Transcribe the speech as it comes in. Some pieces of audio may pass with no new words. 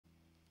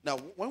Now,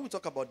 when we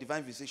talk about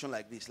divine visitation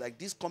like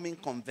this coming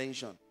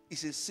convention,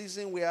 it's a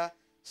season where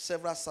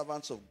several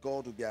servants of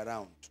God will be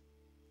around.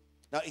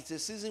 Now, it's a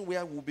season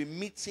where we'll be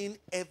meeting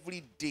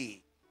every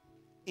day.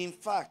 In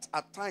fact,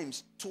 at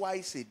times,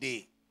 twice a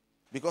day.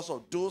 Because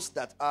of those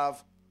that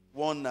have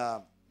one,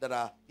 that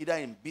are either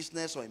in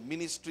business or in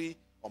ministry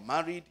or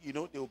married,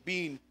 they'll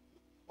be in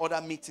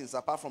other meetings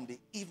apart from the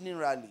evening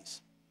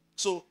rallies.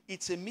 So,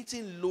 it's a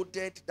meeting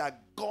loaded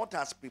that God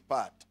has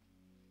prepared.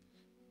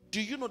 Do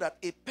you know that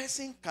a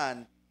person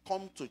can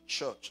come to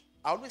church?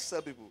 I always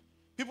tell people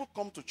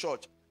come to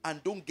church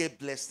and don't get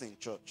blessed in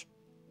church.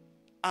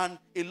 And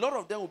a lot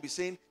of them will be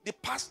saying, the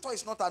pastor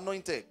is not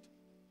anointed.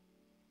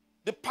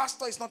 The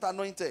pastor is not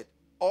anointed.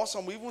 Or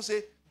some will even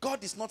say,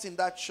 God is not in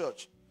that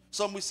church.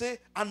 Some will say,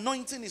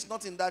 anointing is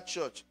not in that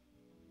church.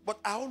 But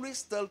I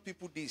always tell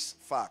people this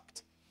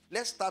fact.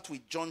 Let's start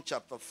with John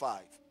chapter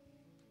 5,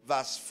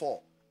 verse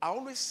 4. I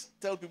always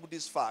tell people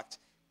this fact.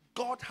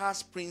 God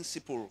has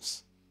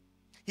principles.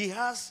 He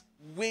has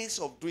ways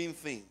of doing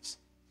things.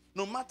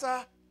 No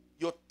matter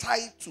your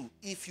title,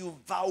 if you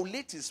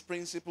violate his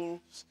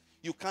principles,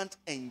 you can't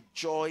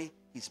enjoy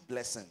his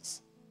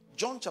blessings.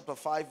 John chapter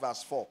 5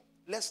 verse 4.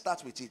 Let's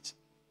start with it.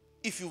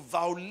 If you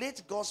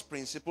violate God's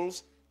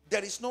principles,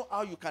 there is no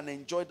how you can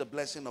enjoy the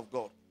blessing of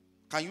God.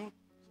 Can you?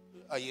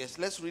 Yes,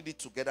 let's read it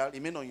together.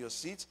 Remain on your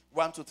seat.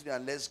 1, 2, 3,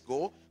 and let's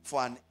go.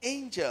 For an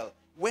angel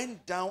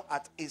went down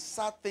at a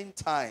certain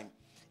time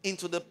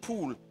into the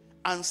pool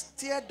and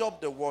stirred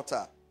up the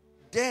water.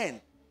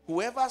 Then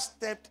whoever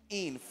stepped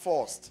in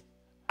first,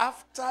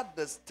 after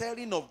the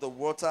stirring of the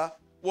water,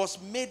 was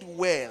made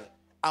well,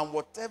 and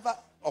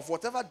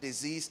whatever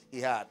disease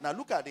he had. Now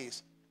look at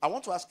this. I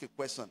want to ask a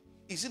question.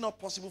 Is it not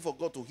possible for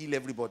God to heal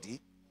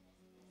everybody?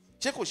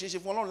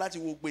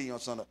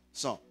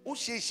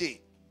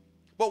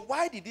 But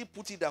why did he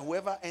put it that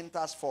whoever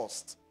enters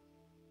first?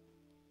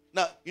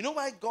 Now, you know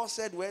why God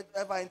said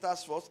whoever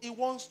enters first? He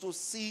wants to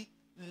see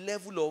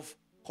level of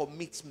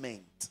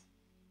commitment,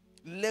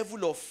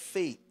 level of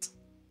faith,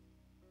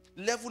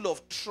 level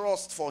of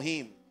trust for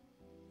him,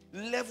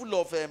 level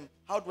of,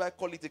 how do I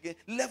call it again?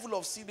 Level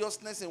of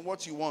seriousness in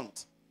what you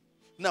want.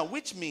 Now,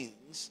 which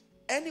means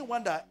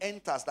anyone that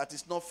enters that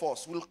is not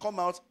first will come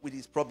out with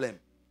his problem.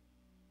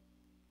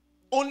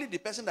 Only the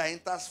person that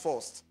enters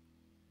first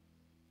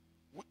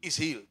is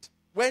healed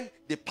when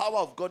the power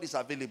of God is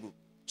available.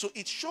 So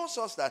it shows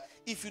us that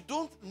if you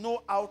don't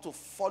know how to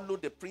follow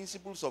the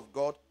principles of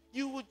God,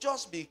 you will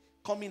just be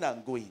coming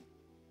and going.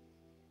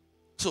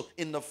 So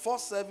in the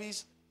first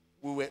service,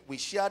 we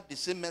shared the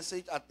same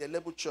message at the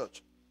Level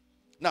Church.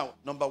 Now,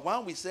 number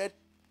one, we said,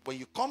 when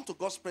you come to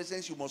God's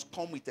presence, you must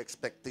come with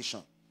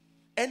expectation.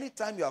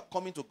 Anytime you are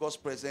coming to God's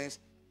presence,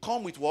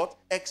 come with what?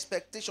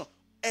 Expectation.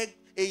 You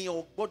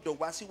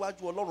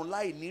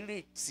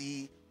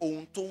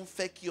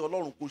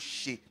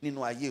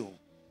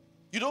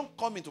don't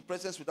come into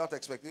presence without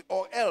expectation,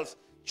 or else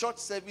church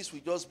service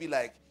will just be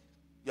like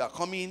you are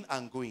coming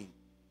and going.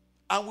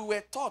 And we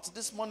were taught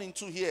this morning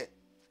too here,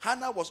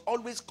 Hannah was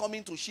always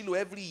coming to Shiloh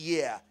every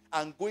year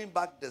and going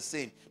back the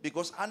same,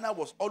 because Hannah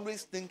was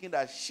always thinking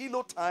that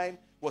Shiloh time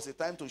was a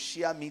time to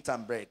share meat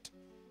and bread.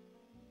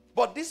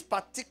 But this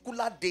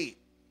particular day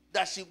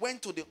that she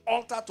went to the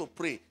altar to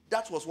pray,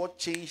 that was what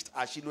changed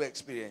her Shiloh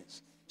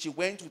experience. She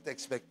went with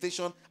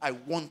expectation, I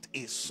want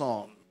a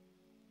son.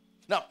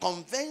 Now,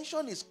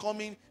 convention is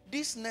coming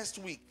this next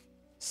week.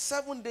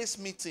 7 days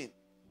meeting.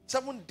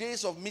 7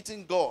 days of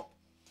meeting God.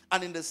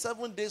 And in the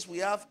 7 days, we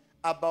have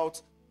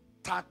about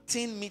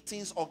 13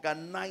 meetings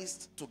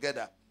organized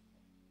together.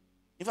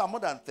 In fact, more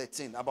than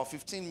 13, about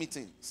 15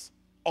 meetings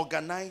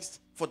organized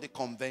for the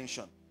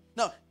convention.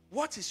 Now,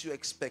 what is your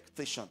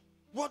expectation?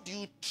 What do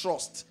you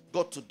trust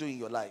God to do in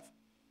your life?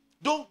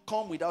 Don't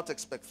come without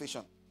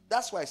expectation.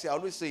 That's why I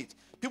always say it.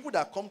 People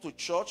that come to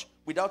church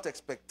without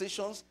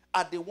expectations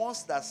are the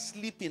ones that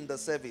sleep in the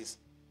service.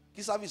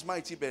 Kí service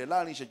máa ti bẹ̀rẹ̀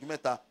láàrin ìṣẹ́jú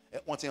mẹ́ta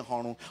wọ́n ti ń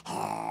harun.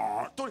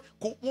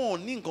 Wọ́n ò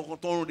ní nǹkan kan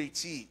tó ń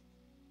retí.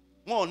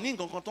 Wọ́n ò ní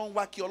nǹkan kan tó ń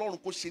wá kí Ọlọ́run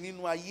kó ṣe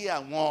nínú ayé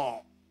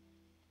àwọn.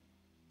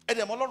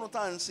 Ẹ̀dẹ̀mọ́ Ọlọ́run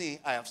tá à ń sìn,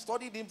 I have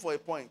studied him for a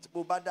point.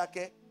 Bó bá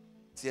dákẹ́,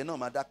 tiẹ̀ náà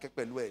máa dákẹ́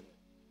pẹ̀lú ẹ̀.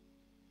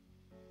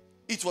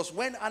 It was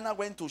when Anna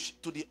went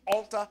to the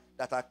altar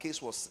that her case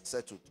was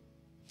settled.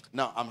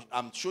 Now,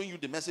 I'm showing you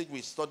the message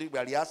we studied. We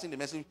are rehearsing the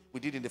message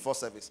we did in the first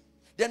service.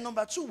 Then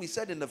number 2, we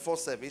said in the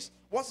first service,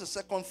 what's the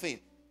second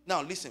thing?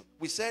 Now, listen.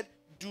 We said,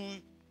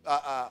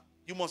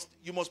 you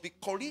must be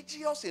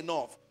courageous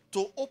enough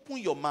to open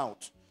your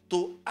mouth,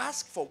 to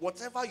ask for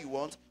whatever you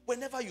want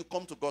whenever you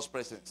come to God's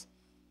presence.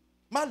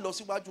 Má lọ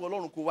síwájú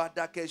Ọlọ́run kó wá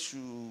dákẹ́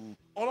ṣù.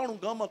 Ọlọ́run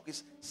gan mọ̀ pé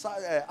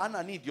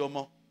Anna ní ìdí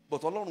ọmọ,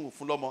 but Ọlọ́run ò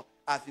fún lọ́mọ.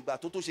 Àfìgbà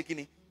tó tó ṣe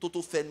kíni, tó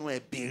tó fẹnu ẹ̀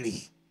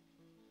béèrè.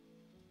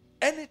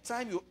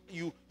 Anytime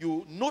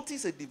you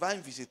notice a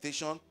divine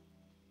visitation,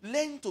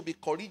 learn to be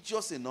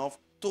courageous enough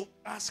to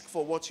ask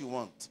for what you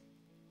want.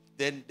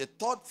 Then the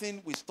third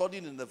thing we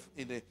studied in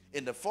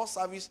the first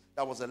service,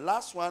 that was the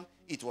last one.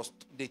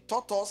 They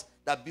taught us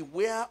that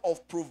beware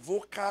of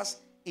provokers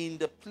in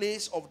the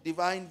place of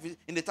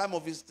in the time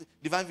of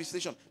divine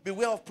visitation.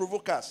 Beware of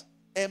provokers.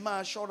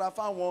 Emma shora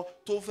fanwo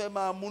to fe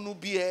ma munu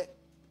bie.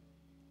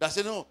 That's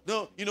it. No,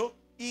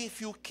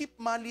 if you keep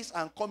malice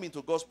and come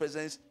into God's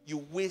presence,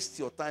 you waste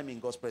your time in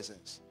God's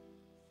presence.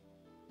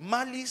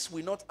 Malice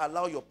will not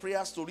allow your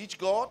prayers to reach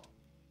God,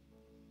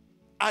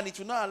 and it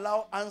will not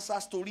allow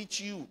answers to reach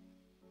you.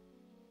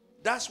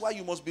 That's why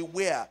you must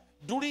beware.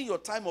 During your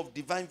time of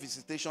divine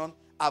visitation,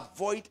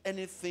 avoid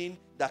anything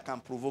that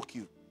can provoke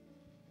you.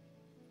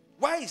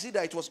 Why is it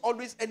that it was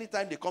always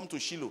anytime they come to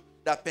Shiloh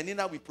that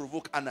Peninnah will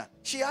provoke Anna?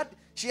 She had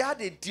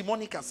a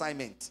demonic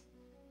assignment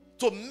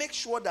to make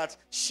sure that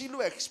Shiloh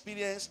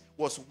experience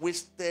was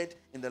wasted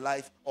in the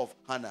life of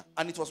Hannah.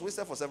 And it was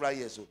wasted for several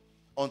years. So,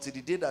 until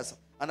the day that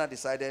Hannah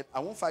decided, I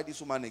won't fight this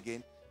woman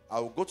again. I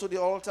will go to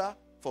the altar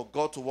for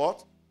God to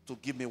what? To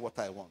give me what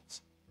I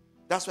want.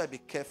 That's why be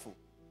careful.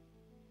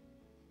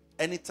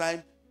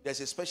 Anytime there's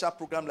a special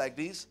program like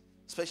this,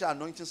 special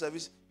anointing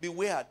service,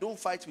 beware. Don't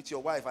fight with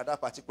your wife at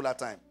that particular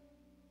time.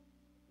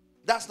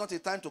 That's not a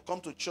time to come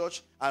to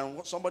church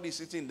and somebody is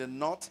sitting in the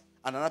north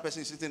and another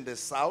person is sitting in the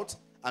south,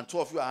 and two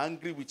of you are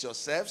angry with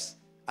yourselves,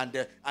 and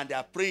they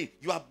are praying.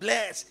 You are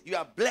blessed,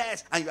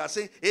 and you are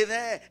saying,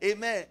 amen,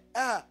 amen.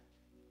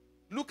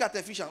 Look at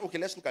Ephesians. Okay,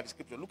 let's look at the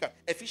scripture. Look at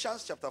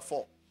Ephesians chapter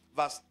 4,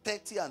 verse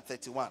 30 and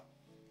 31.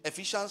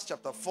 Ephesians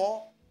chapter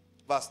 4,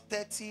 verse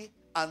 30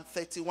 and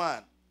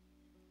 31.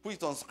 Put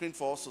it on screen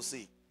for us to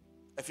see.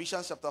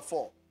 Ephesians chapter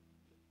 4.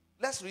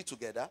 Let's read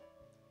together.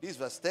 This is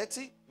verse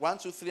 30. 1,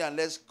 2, 3, and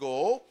let's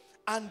go.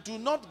 And do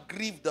not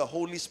grieve the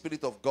Holy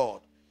Spirit of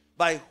God,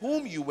 by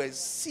whom you were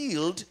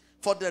sealed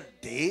for the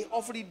day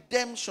of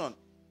redemption.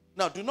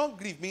 Now, do not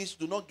grieve means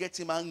do not get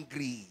him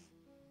angry.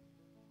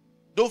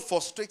 Don't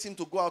frustrate him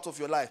to go out of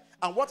your life.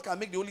 And what can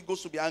make the Holy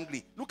Ghost to be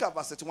angry? Look at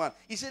verse 31.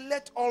 He said,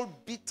 let all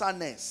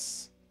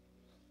bitterness,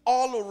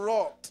 all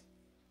wrath,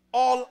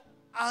 all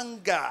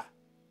anger,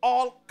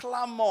 all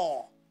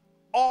clamor,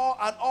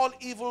 all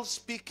evil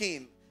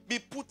speaking be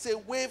put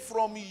away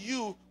from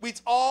you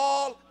with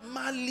all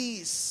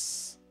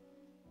malice.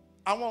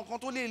 Àwọn kan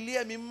tó lè lé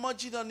ẹ̀mí mọ́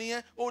jìnnà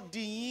nìyẹn, ó di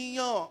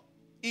yíyàn,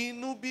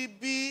 inú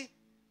bíbí.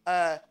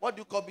 What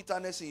do you call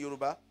bitterness in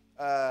Yoruba?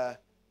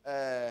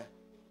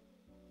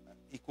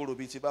 Ìkorò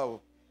bíi ti báwo?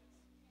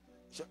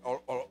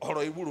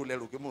 Ọ̀rọ̀ ìwúrò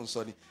lẹ́rù kí mò ń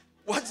sọ ni.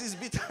 What is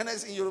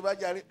bitterness in Yoruba,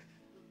 Jare?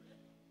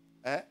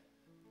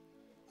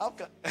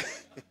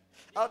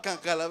 How can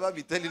Calabar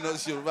be telling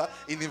us Yoruba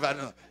in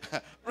Ibadan?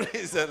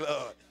 Praise the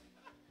Lord.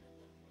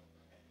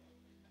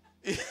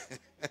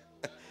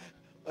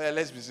 Oh, yeah,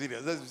 let's be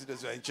serious.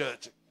 We are in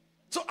church.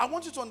 So I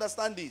want you to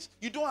understand this.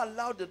 You don't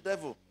allow the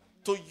devil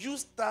to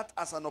use that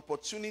as an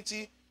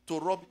opportunity to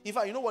rob. In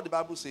fact, you know what the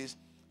Bible says?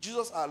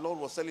 Jesus, our Lord,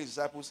 was telling his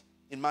disciples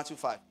in Matthew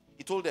 5.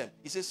 He told them,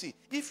 he says, see,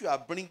 if you are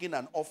bringing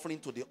an offering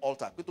to the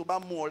altar, you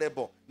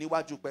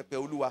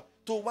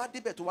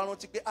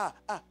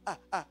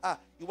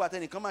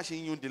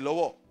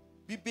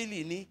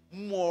Bíbélì ní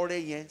mú ọrẹ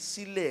yẹn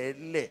sílẹ̀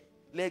lẹ̀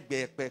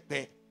lẹ́gbẹ̀ẹ́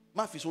pẹpẹ.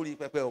 Má fi sórí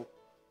pẹpẹ o.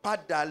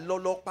 Padà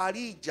lọ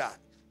parí ìjà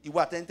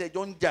ìwà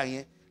tẹ́ntẹ́jọ́ ń jà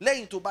yẹn.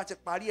 Lẹ́yìn tó bá ti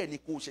parí ẹ̀ ní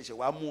kó ṣẹ̀ṣẹ̀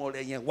wá mú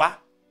ọrẹ yẹn wá.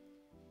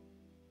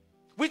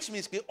 Which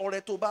means pé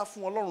ọrẹ tó bá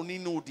fún Ọlọ́run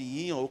nínú òdì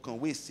yíyan ó kàn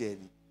waste ẹ̀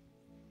ni.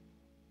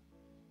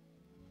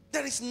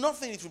 There is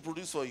nothing it will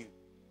produce for you.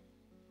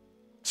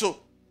 So,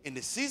 in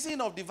the season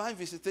of divine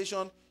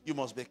visitation, you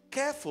must be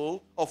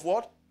careful of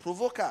what?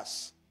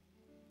 Provokers.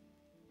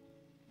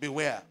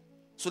 Beware.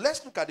 So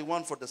let's look at the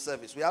one for the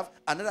service. We have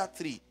another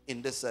 3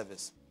 in this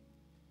service.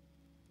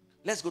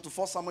 Let's go to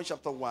 1 Samuel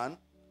chapter 1,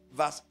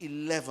 verse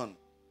 11.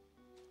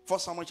 1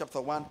 Samuel chapter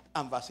 1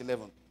 and verse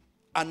 11.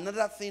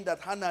 Another thing that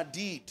Hannah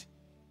did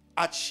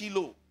at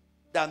Shiloh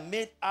that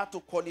made her to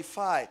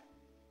qualify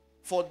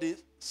for the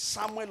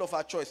Samuel of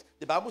her choice.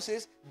 The Bible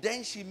says,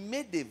 then she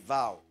made a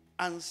vow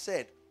and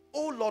said,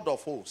 O Lord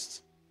of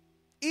hosts,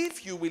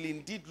 if you will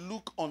indeed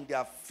look on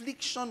the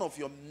affliction of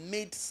your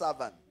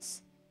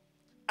maidservants,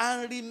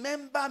 and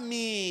remember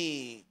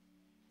me,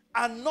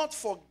 and not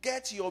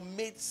forget your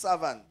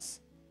maidservants,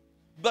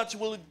 but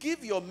will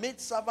give your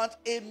maidservant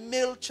a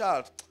male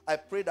child. I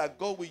pray that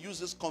God will use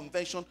this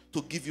convention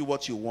to give you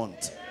what you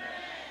want.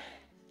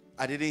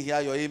 I didn't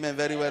hear your amen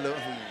very well.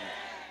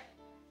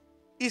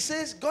 He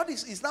says, God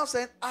is now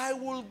saying, I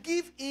will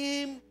give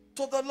him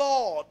to the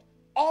Lord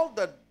all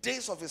the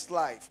days of his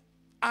life,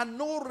 and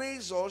no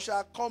razor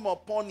shall come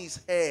upon his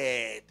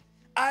head.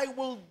 I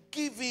will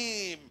give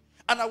him,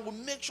 and I will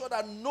make sure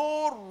that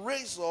no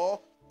razor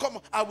come.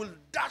 I will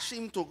dash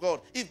him to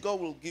God if God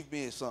will give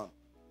me a son.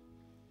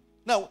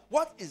 Now,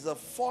 what is the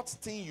fourth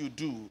thing you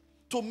do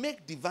to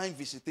make divine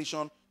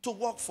visitation to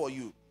work for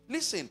you?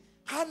 Listen,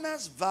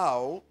 Hannah's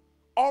vow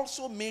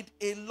also made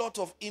a lot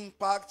of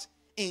impact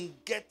in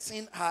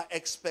getting her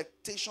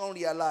expectation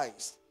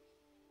realized.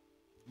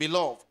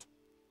 Beloved,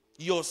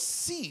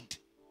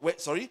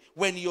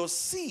 when your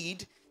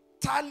seed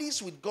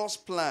tallies with God's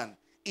plan,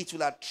 it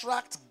will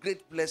attract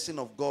great blessing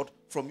of God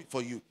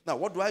for you. Now,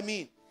 what do I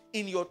mean?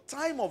 In your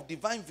time of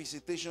divine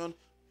visitation,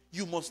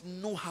 you must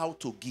know how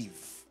to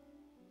give.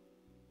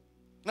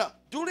 Now,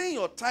 during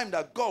your time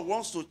that God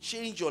wants to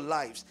change your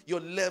lives, your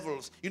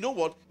levels, you know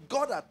what?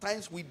 God at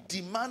times will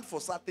demand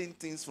for certain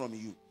things from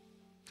you.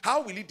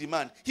 How will he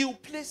demand? He will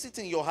place it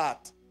in your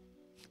heart.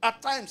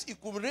 At times, he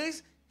could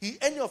raise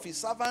any of his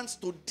servants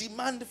to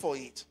demand for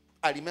it.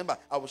 I remember,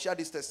 I will share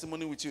this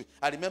testimony with you.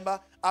 I remember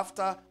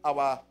after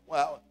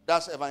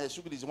that's Evangelist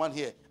Shukri is one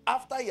here.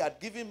 After he had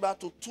given birth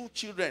to 2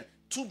 children,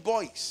 2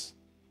 boys.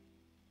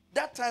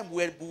 That time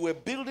we were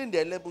building the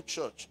Elebu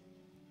church.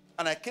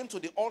 And I came to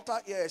the altar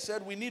here. I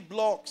said, we need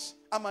blocks.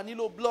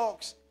 Amanilo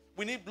blocks.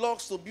 We need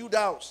blocks to build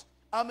house.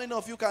 How many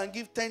of you can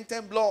give 10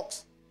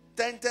 blocks?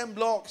 10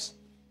 blocks.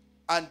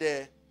 And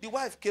the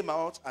wife came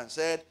out and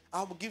said,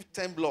 I will give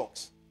 10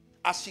 blocks.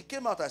 As she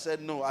came out, I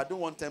said, no, I don't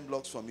want 10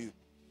 blocks from you.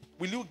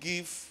 Will you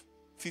give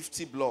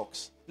 50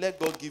 blocks? Let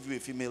God give you a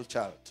female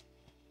child.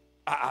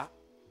 I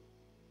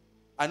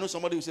know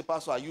somebody will say,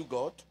 Pastor, are you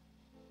God?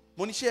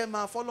 Monisha,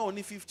 ma follow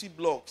only 50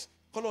 blocks.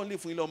 Follow only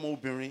for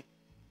you.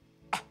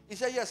 He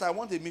said, yes, I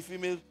want a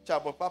female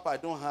child, but Papa, I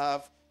don't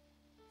have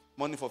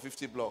money for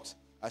 50 blocks.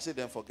 I said,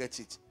 then forget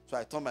it. So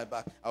I turned my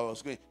back. I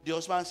was going. The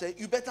husband said,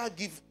 you better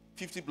give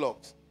 50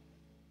 blocks.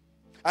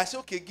 I said,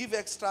 okay, give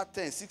extra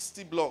 10,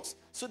 60 blocks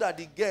so that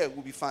the girl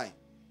will be fine.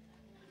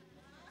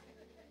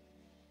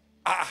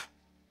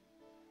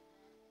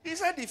 He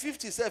said the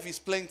 50 itself is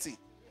plenty.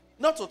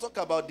 Not to talk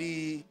about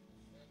the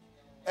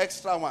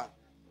extra one.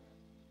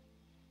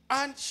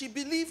 And she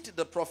believed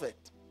the prophet.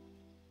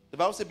 The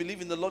Bible says,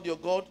 believe in the Lord your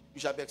God,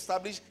 you shall be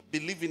established.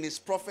 Believe in his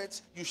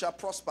prophets, you shall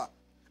prosper.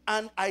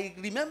 And I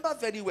remember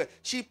very well,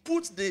 she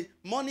put the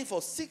money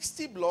for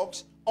 60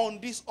 blocks on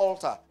this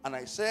altar. And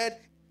I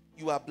said,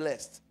 you are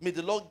blessed. May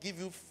the Lord give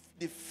you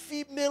the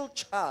female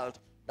child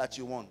that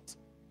you want.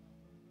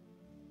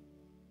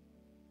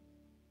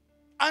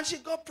 And she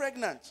got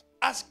pregnant.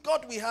 As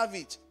God will have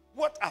it.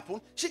 What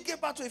happened? She gave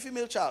birth to a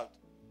female child.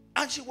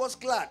 And she was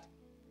glad.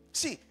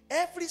 See,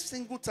 every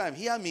single time,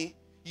 hear me,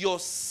 your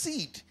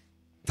seed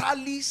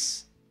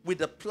tallies with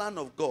the plan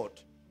of God.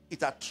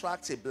 It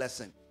attracts a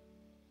blessing.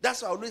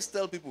 That's why I always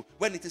tell people,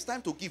 when it is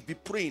time to give, be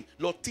praying,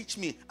 Lord, teach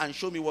me and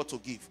show me what to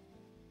give.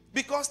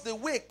 Because the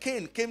way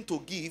Cain came to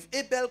give,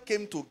 Abel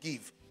came to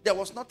give. There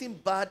was nothing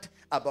bad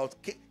about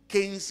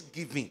Cain's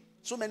giving.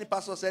 So many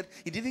pastors said,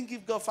 he didn't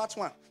give God fat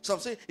one. Some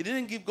say, he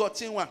didn't give God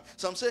thin one.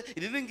 Some say, he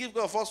didn't give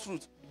God first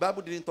fruit. The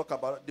Bible didn't talk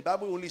about it. The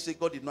Bible only said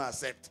God did not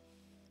accept.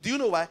 Do you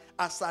know why?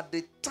 As at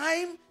the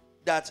time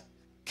that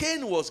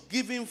Cain was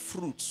giving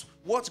fruits,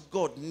 what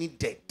God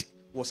needed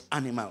was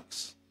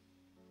animals.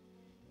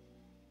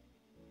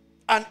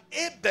 And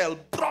Abel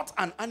brought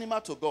an animal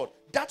to God.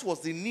 That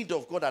was the need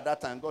of God at that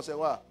time. God said,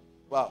 wow.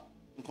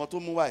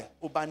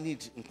 Oba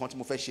need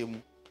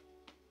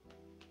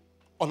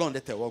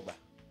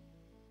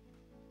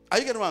Are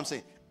you getting what I'm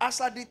saying?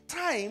 As at the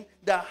time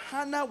that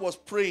Hannah was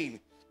praying,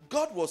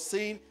 God was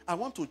saying, I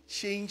want to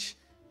change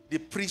the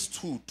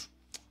priesthood.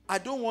 I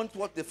don't want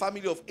what the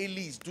family of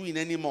Eli is doing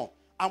anymore.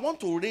 I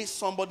want to raise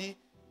somebody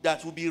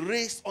that will be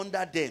raised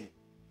under them.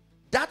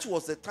 That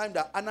was the time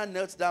that Hannah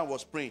knelt down and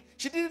was praying.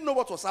 She didn't know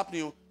what was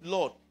happening.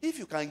 Lord, if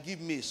you can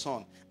give me a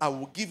son, I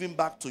will give him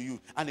back to you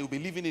and he will be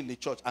living in the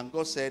church. And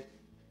God said,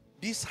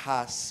 this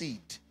her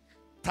seed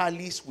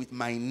tallies with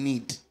my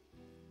need.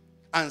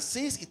 And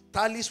since it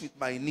tallies with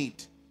my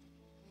need,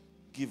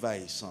 give her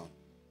a son.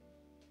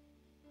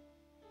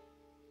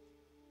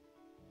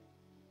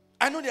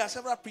 I know there are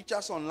several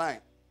preachers online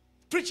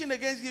preaching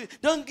against giving.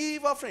 Don't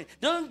give offering.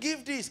 Don't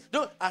give this.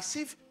 Don't. As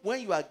if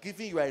when you are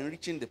giving, you are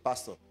enriching the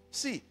pastor.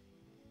 See,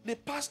 the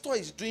pastor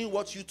is doing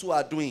what you two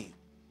are doing.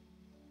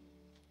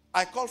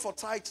 I called for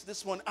tithes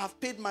this morning. I've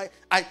paid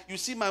you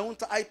see my own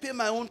I pay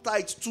my own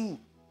tithes too.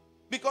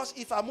 Because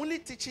if I'm only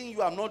teaching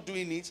you, I'm not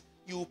doing it,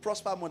 you will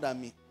prosper more than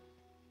me.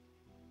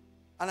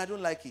 And I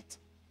don't like it.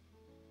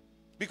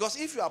 Because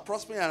if you are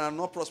prospering and I'm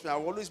not prospering, I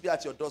will always be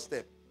at your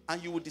doorstep.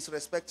 And you will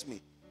disrespect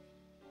me.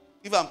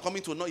 If I'm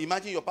coming to knock,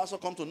 imagine your pastor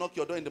come to knock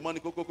your door in the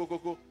morning.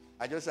 Go.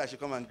 I just say I should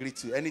come and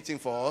greet you. Anything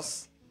for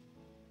us?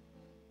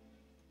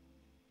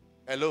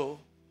 Hello?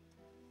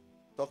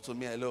 Talk to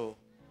me, hello.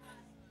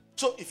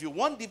 So if you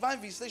want divine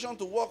visitation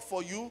to work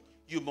for you,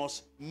 you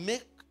must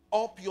make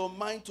up your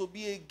mind to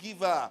be a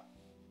giver.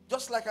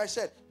 Just like I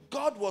said,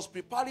 God was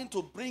preparing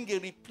to bring a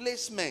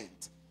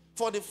replacement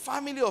for the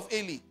family of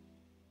Eli.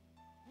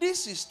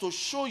 This is to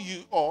show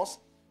you us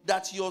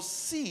that your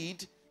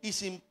seed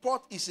is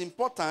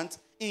important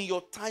in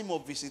your time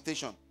of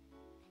visitation.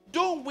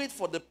 Don't wait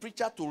for the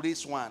preacher to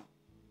raise one.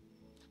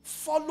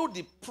 Follow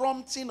the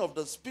prompting of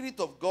the Spirit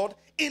of God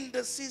in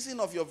the season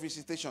of your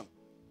visitation.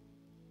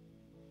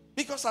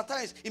 Because at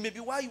times, it may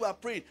be while you are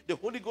praying, the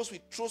Holy Ghost will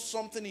throw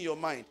something in your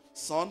mind.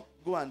 Son,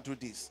 go and do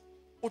this.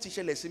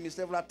 Otisha has seen me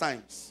several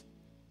times.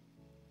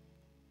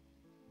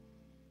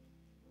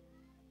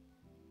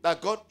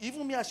 That God,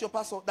 even me as your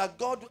pastor, that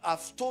God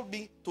has told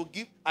me to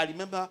give. I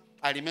remember,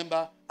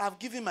 I've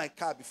given my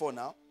car before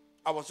now.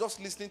 I was just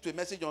listening to a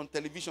message on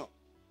television.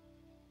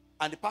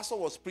 And the pastor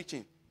was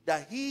preaching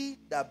that he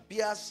that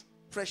bears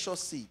precious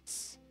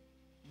seeds,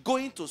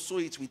 going to sow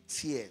it with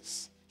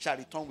tears, shall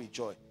return with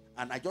joy.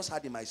 And I just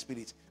had in my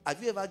spirit,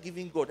 have you ever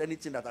given God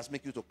anything that has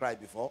made you to cry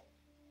before?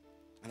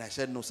 And I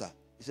said, no, sir.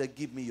 He said,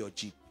 give me your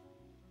Jeep.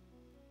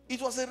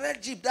 It was a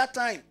red Jeep that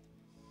time.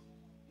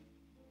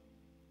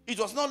 It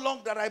was not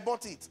long that I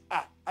bought it.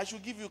 I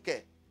should give you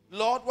care.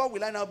 Lord, what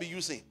will I now be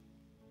using?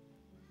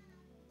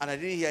 And I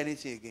didn't hear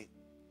anything again.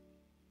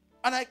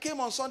 And I came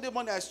on Sunday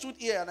morning, I stood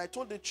here and I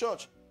told the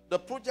church, the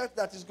project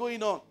that is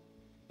going on,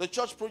 the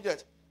church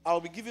project, I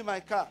will be giving my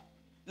car.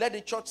 Let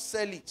the church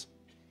sell it.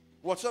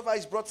 Whatever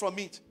is brought from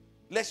it,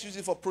 let's use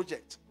it for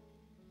project.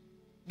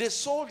 They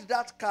sold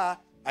that car,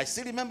 I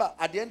still remember,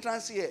 at the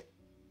entrance here.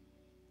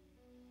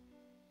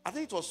 I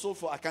think it was sold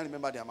for, I can't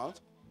remember the amount,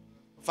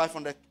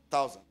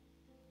 500,000.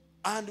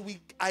 And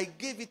I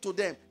gave it to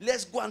them.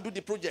 Let's go and do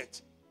the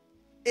project.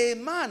 A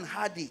man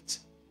had it.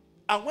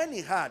 And when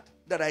he heard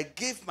that I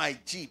gave my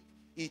Jeep,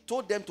 he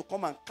told them to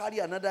come and carry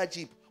another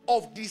Jeep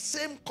of the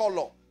same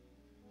color,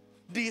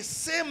 the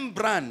same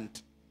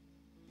brand.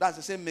 That's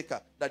the same maker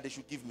that they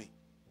should give me.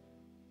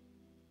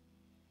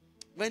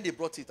 When they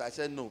brought it, I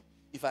said, no.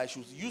 If I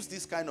should use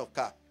this kind of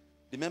car,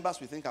 the members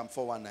will think I'm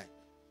 419.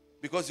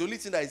 Because the only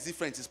thing that is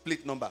different is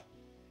plate number.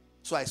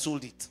 So I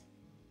sold it.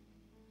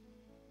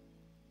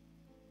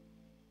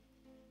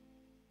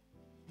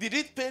 Did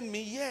it pain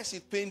me? Yes,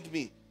 it pained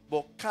me.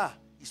 But car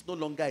is no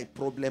longer a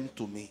problem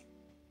to me.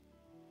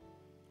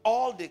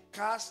 All the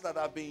cars that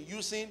I've been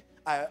using,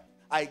 I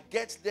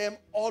get them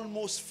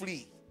almost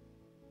free.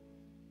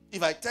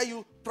 If I tell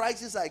you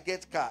prices I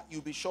get car,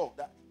 you'll be shocked.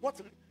 That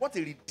what a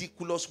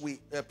ridiculous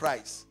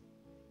price.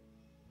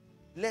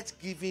 Let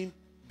giving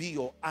be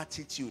your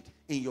attitude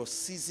in your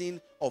season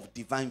of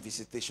divine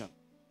visitation.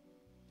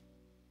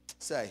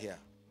 Say I hear.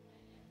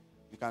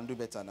 You can do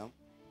better now.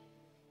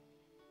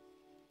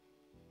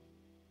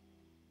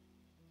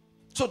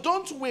 So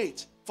don't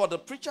wait for the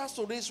preachers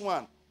to raise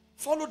one.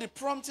 Follow the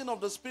prompting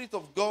of the Spirit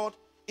of God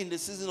in the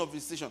season of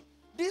visitation.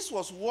 This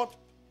was what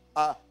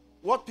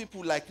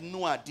people like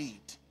Noah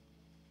did.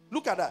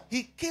 Look at that.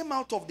 He came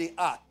out of the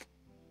ark.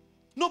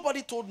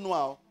 Nobody told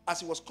Noah as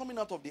he was coming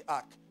out of the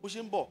ark.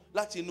 He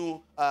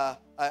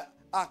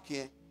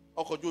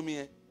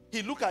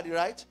looked at the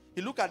right,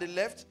 he looked at the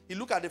left, he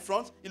looked at the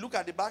front, he looked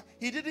at the back.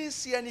 He didn't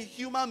see any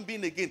human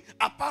being again.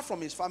 Apart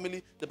from his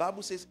family, the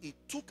Bible says he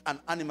took an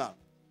animal,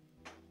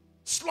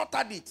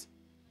 slaughtered it.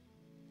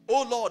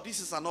 Oh Lord, this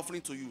is an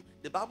offering to you.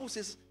 The Bible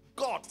says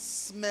God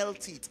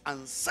smelt it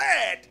and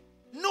said,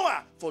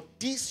 Noah, for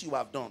this you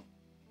have done.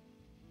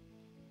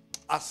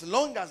 As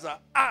long as the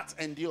earth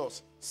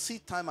endures,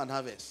 seed time and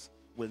harvest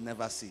will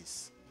never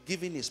cease.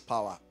 Giving is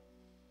power.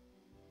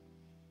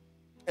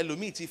 I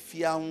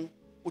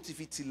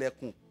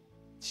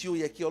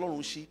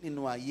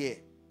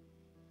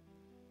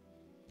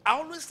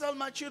always tell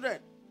my children,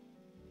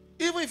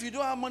 even if you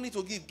don't have money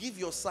to give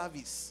your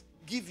service,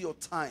 give your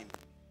time.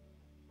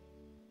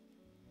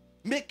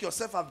 Make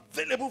yourself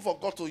available for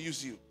God to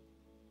use you.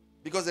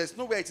 Because there's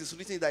nowhere it is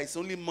written that it's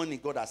only money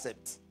God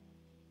accepts.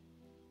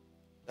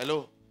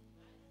 Hello?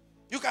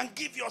 You can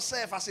give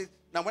yourself.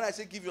 Now when I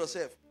say give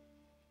yourself,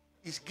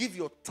 it's give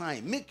your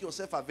time. Make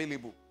yourself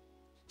available.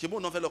 You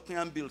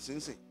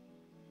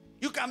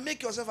can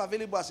make yourself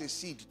available as a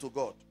seed to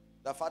God.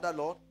 That Father,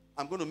 Lord,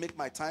 I'm going to make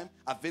my time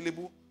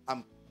available.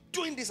 I'm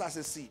doing this as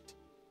a seed.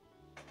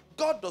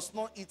 God does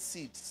not eat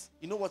seeds.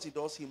 You know what he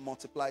does? He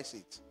multiplies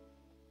it.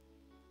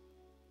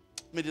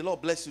 May the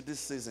Lord bless you this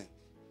season.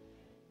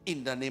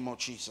 In the name of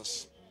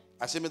Jesus.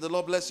 I say, may the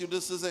Lord bless you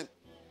this season.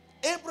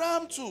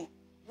 Abraham too,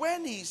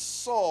 when he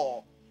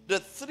saw the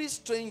three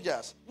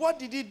strangers, what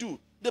did he do?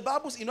 The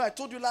Bible, I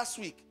told you last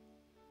week.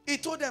 He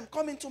told them,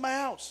 come into my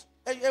house.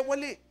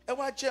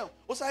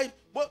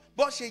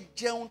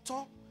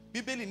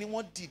 Bíbélì ni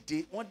wọ́n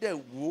dìde, wọ́n dẹ̀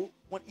wò,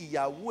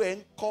 ìyàwó ẹ̀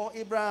ń kọ́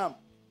Abraham.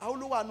 Àwọn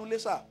olówó àánú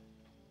lẹ́sà.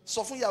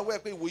 Sọ fún ìyàwó ẹ̀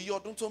pé ìwòye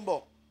ọdún tó ń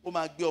bọ̀, ó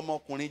máa gbé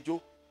ọmọkùnrin jó.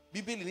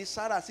 Bíbélì ní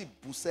Sárà sì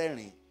bú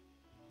sẹ́rìn.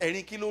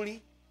 Ẹ̀rín kí ló rí?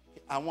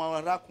 Àwọn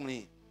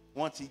arákùnrin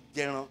wọ́n ti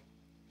jẹran.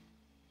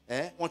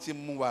 Wọ́n ti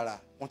mú wàrà,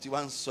 wọ́n ti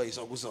wá ń sọ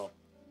ìsọkúsọ.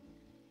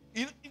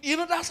 You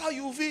know that's how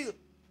you feel.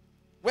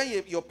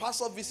 When your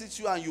pastor visits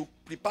you and you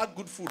prepare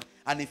good food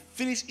and he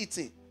finish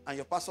eating and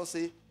your pastor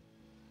say,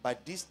 by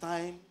this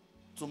time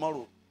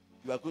tomorrow,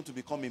 you are going to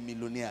become a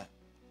millionaire.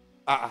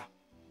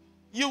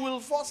 You will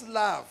first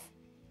laugh.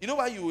 You know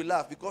why you will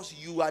laugh? Because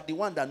you are the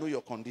one that know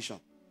your condition.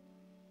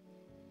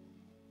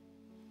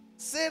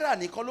 Sarah,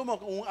 you don't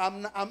know,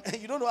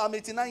 I'm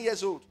 89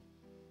 years old.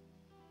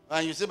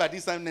 And you say by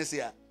this time next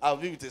year, I'll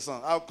be with a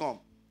son. How come?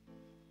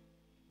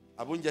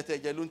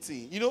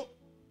 You know?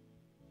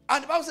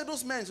 And the Bible said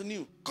those men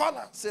knew. Call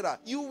her Sarah.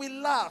 You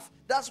will laugh.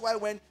 That's why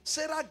when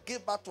Sarah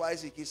gave birth to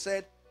Isaac, he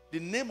said, the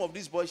name of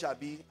this boy shall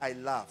be, I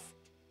laughed.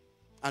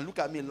 And look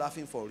at me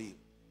laughing for real.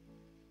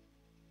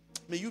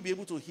 May you be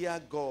able to hear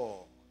God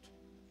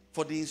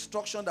for the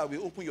instruction that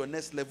will open your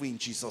next level in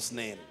Jesus'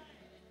 name.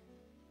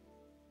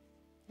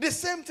 The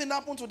same thing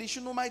happened to the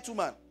Shunammite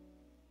woman.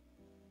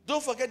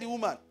 Don't forget the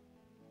woman.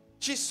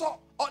 She saw,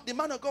 the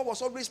man of God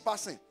was always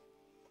passing.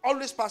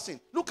 Always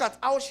passing. Look at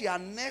how she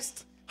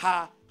harnessed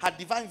her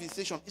divine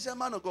visitation. He said,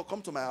 man of God,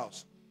 come to my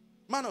house.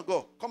 Man of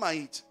God, come and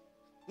eat.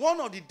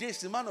 One of the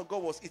days the man of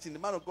God was eating, the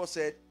man of God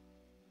said,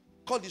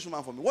 call this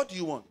woman for me. What do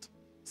you want?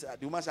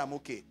 The woman said, I'm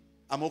okay.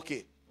 I'm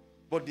okay.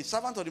 But the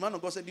servant of the man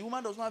of God said, the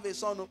woman does not have a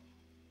son.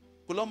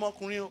 Kolomo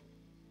kunio.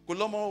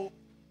 Kolomo.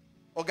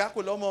 Oga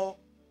kolomo.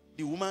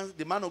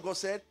 The man of God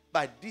said,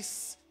 by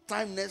this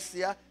time next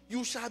year,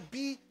 you shall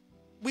be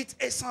with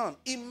a son.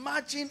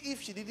 Imagine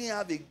if she didn't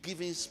have a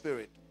giving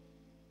spirit.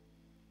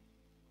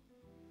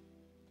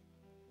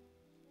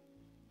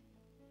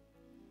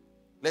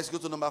 Let's go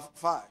to number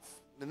 5.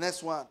 The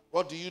next one.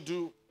 What do you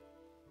do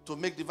to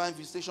make divine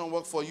visitation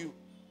work for you?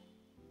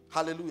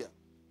 Hallelujah.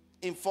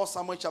 In 1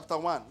 Samuel chapter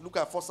 1. Look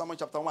at 1 Samuel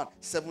chapter 1,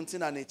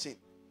 17 and 18.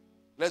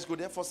 Let's go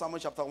there. 1 Samuel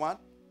chapter 1,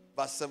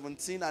 verse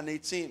 17 and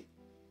 18.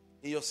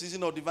 In your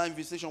season of divine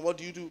visitation, what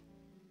do you do?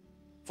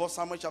 1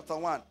 Samuel chapter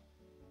 1,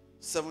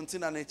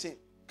 17 and 18.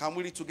 Can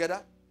we read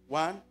together?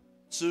 1,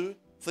 2,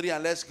 3,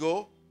 and let's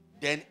go.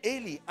 Then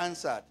Eli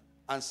answered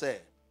and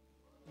said,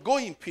 go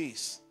in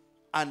peace,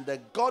 and the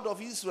God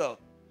of Israel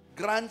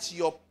grant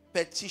your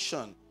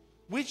petition,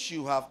 which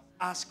you have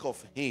asked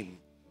of him.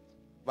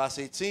 Verse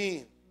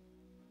 18.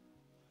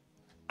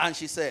 And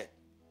she said,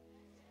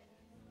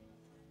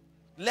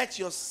 let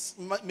your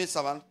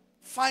maidservant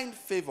find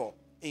favor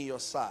in your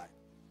sight.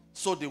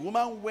 So the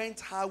woman went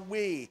her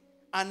way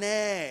and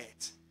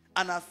ate,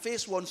 and her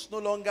face was no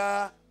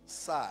longer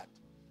sad.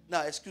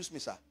 Now, excuse me,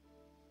 sir.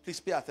 Please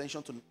pay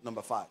attention to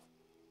number 5.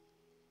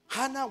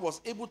 Hannah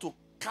was able to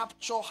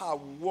capture her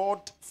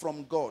word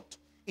from God.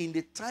 In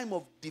the time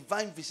of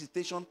divine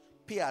visitation,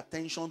 pay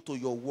attention to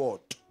your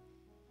word.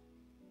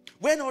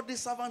 When all the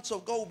servants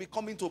of God will be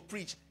coming to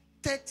preach,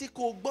 the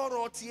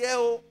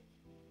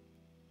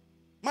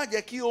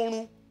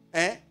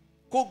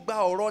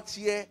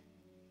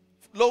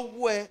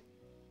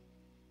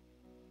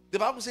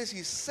Bible says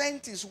he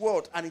sent his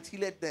word and it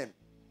healed them.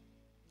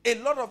 A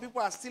lot of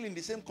people are still in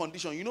the same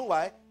condition. You know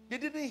why? They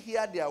didn't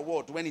hear their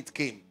word when it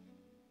came.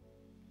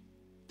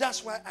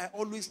 That's why I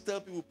always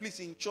tell people, please,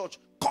 in church,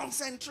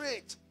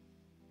 concentrate.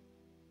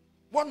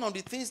 One of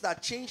the things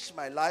that changed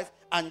my life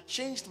and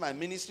changed my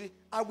ministry,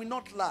 I will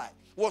not lie,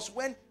 was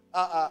when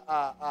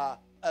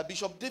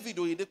Bishop David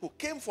Oyedepo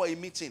came for a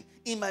meeting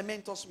in my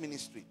mentor's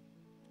ministry.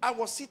 I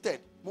was seated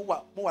in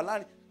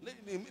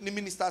the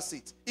minister's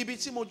seat.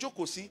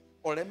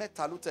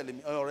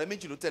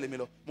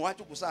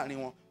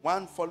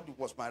 One followed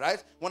was my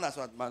right, one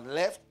was my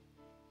left.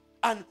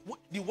 And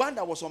the one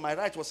that was on my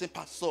right was saying,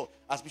 Pastor,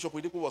 as Bishop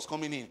Oyedepo was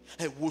coming in,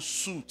 it will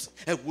suit.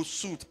 It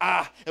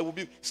will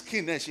be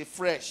skin and she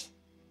fresh.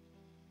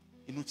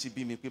 You know, to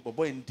be me people,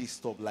 but in this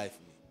stop life.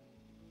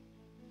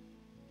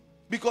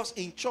 Because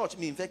in church,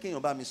 me thinking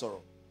about me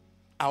sorrow.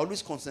 I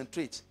always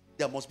concentrate.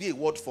 There must be a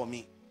word for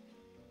me.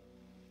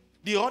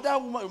 The other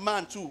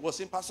man too was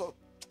saying, Pastor,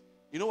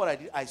 you know what I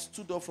did? I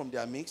stood up from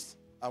their midst.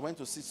 I went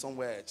to sit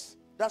somewhere else.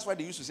 That's why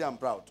they used to say I'm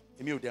proud.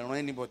 They don't know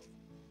anybody.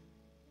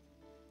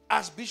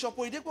 As Bishop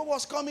Oyedepo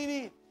was coming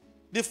in,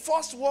 the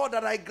first word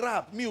that I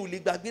grabbed,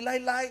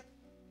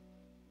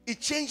 it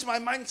changed my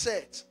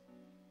mindset.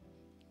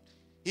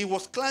 He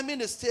was climbing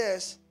the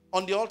stairs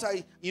on the altar.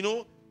 You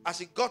know, as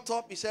he got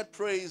up, he said,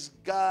 praise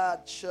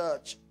God,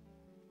 church.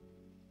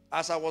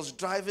 As I was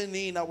driving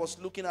in, I was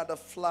looking at the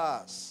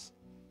flowers.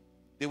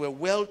 They were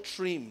well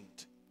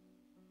trimmed.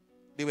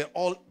 They were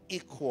all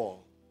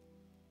equal.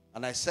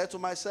 And I said to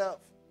myself,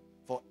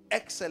 for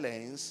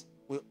excellence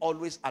will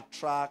always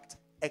attract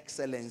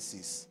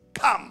excellencies.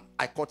 Come,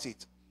 I caught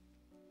it.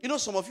 You know,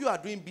 some of you are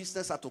doing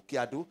business at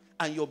Okeado,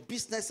 and your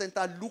business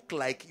center look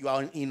like you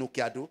are in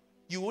Okeado.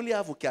 You only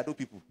have Okeado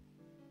people.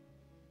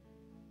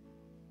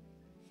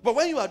 But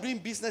when you are doing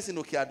business in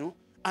Okeado,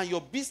 and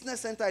your business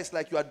center is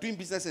like you are doing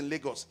business in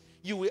Lagos,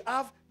 you will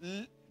have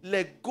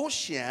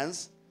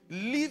Lagosians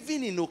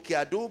living in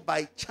Okeado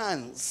by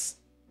chance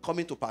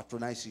coming to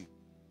patronize you.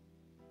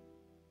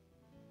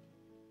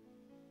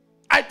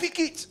 I pick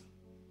it.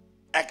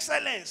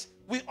 Excellence.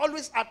 We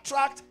always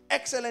attract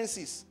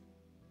excellencies.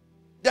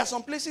 There are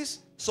some places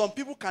some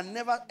people can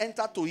never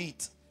enter to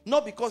eat.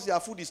 Not because their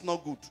food is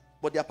not good,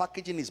 but their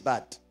packaging is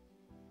bad.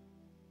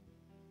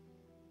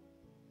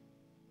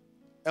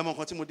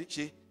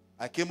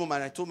 I came home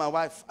and I told my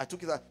wife, I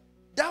took it out.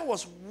 That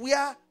was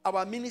where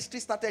our ministry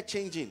started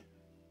changing.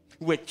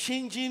 We were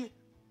changing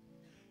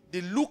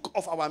the look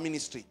of our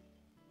ministry.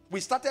 We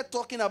started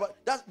talking about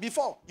that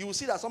before. You will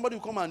see that somebody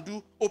will come and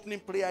do opening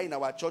prayer in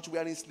our church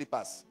wearing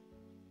slippers.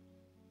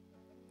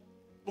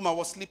 Kuma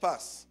was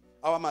slippers.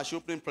 Our march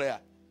opening prayer.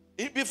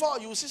 Before,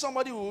 you will see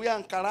somebody who will wear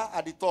ankara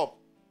at the top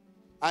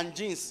and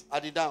jeans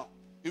at the down.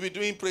 You will be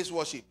doing praise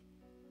worship.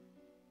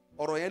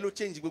 Or yellow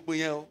change gbogbo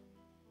yen o.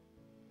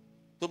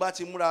 Tó bá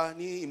ti múra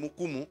ní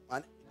ìmúkúmú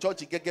and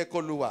church gẹ́gẹ́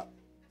kọ́ ló wà.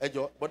 Ẹ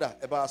jọ̀ọ́ brother,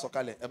 ẹ bá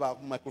sọ̀kalẹ̀, ẹ bá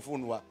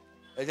microphone wa.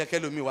 Ẹ jẹ́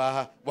kẹ́lòmí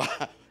wá.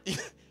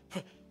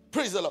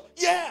 Praise the Lord.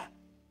 Yeah.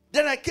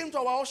 Then I came to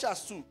our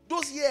ushers too.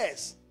 Those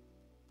years,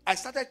 I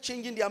started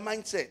changing their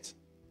mindset.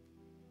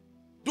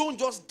 Don't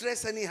just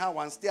dress anyhow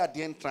and stay at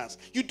the entrance.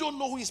 You don't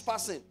know who is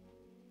passing.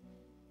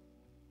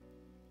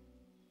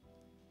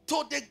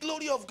 To the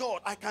glory of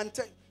God, I can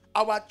tell you.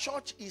 Our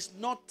church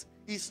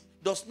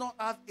does not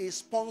have a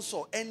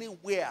sponsor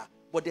anywhere,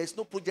 but there is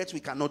no project we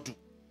cannot do.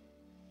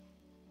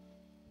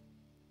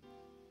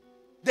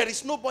 There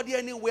is nobody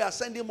anywhere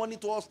sending money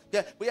to us.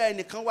 We are in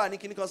the Congo and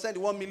can send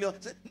 1 million.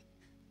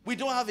 We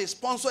don't have a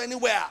sponsor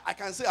anywhere. I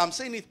can say, I'm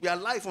saying it, we are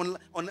live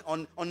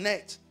on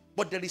net.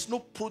 But there is no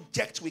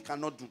project we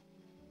cannot do.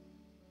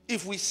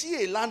 If we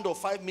see a land of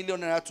 5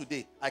 million naira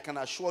today, I can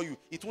assure you,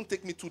 it won't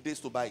take me 2 days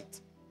to buy it.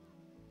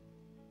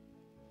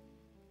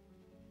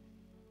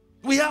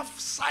 We have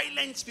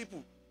silent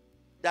people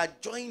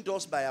that joined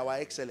us by our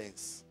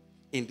excellence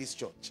in this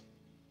church.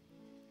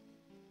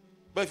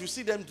 But if you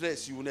see them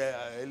dress, you know,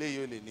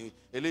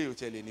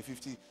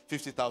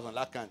 50,000,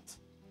 I can't.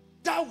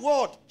 That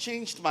word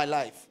changed my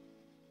life.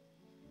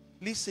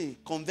 Listen,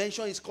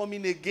 convention is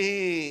coming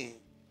again.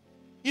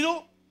 You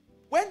know,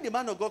 when the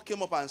man of God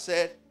came up and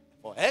said,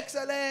 for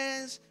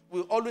excellence,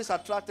 we always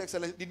attract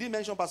excellence. Did he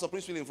mention Pastor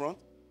Princewill in front?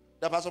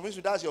 That Pastor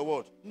Princewill, that's your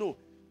word. No.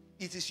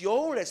 It is your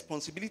own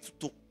responsibility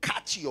to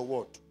catch your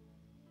word.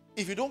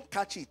 If you don't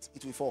catch it,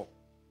 it will fall.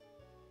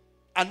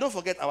 And don't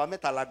forget our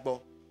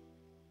metalagbo.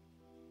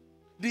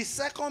 The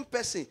second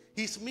person,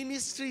 his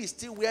ministry is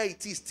still where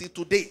it is till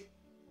today.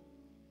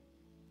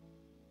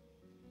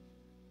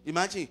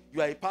 Imagine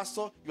you are a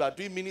pastor, you are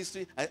doing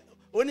ministry.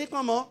 Only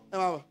come on.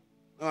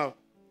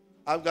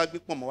 I've got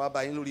big mama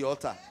by the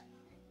altar.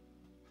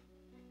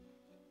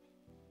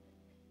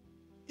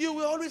 You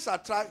will always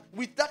attract,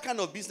 with that kind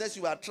of business,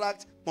 you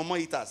attract mama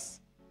eaters.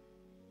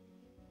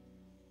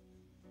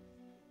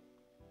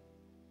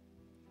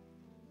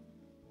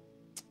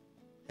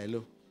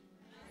 Hello.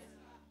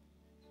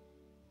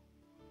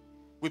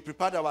 We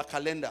prepared our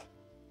calendar.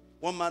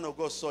 One man of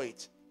God saw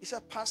it. He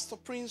said, Pastor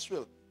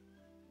Princewill,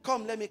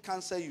 come, let me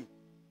cancel you.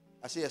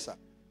 I said, yes, sir.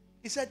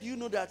 He said, you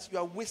know that you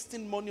are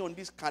wasting money on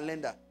this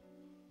calendar.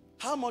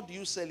 How much do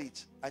you sell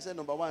it? I said,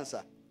 number one,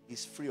 sir,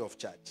 it's free of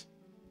charge.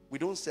 We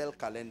don't sell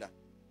calendar.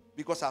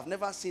 Because I've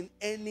never seen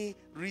any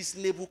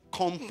reasonable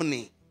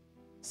company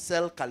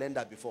sell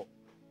calendar before.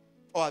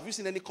 Or have you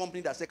seen any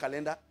company that sell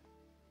calendar?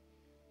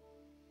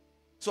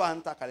 So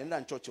enter calendar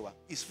and church.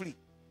 It's free.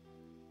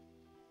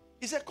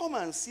 He said, come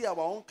and see our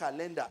own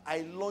calendar.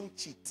 I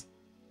launch it.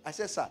 I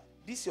said, sir,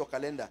 this is your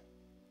calendar.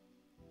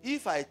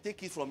 If I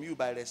take it from you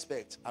by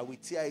respect, I will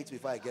tear it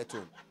before I get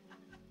home.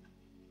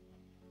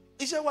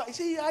 He said, what? He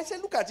said, I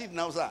said, look at it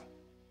now, sir.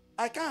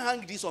 I can't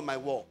hang this on my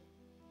wall.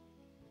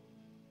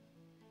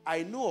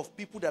 I know of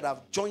people that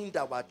have joined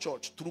our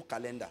church through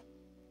calendar.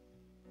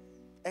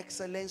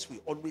 Excellence will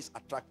always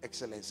attract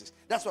excellences.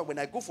 That's why when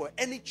I go for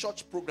any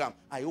church program,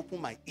 I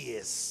open my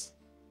ears.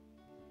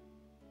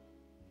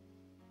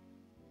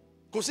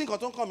 Because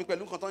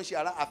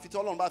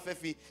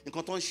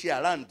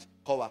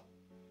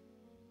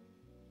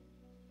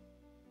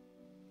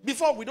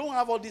before, we don't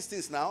have all these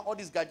things now, all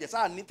these gadgets.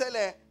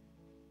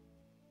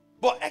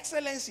 But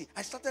excellency,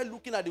 I started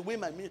looking at the way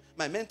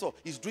my mentor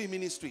is doing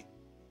ministry.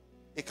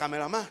 A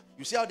cameraman,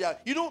 you see how they are,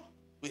 you know,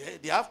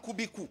 they have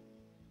kubiku.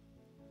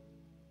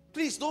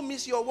 Please don't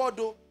miss your word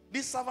though.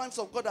 These servants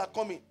of God are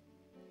coming.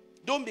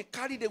 Don't be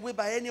carried away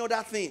by any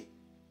other thing.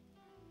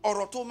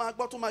 Let's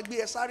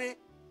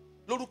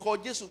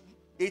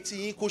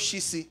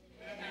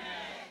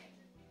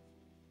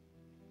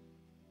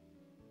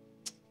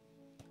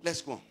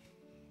go on.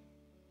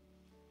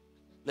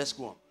 Let's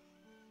go on.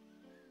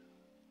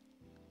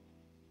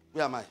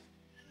 Where am I?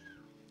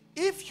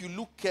 If you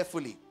look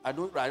carefully, I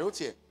wrote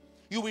here,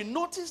 you will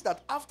notice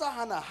that after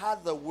Hannah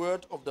heard the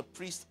word of the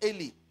priest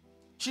Eli,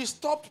 she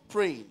stopped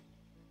praying,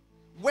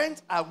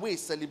 went away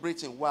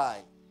celebrating.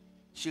 Why?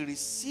 She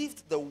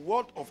received the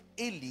word of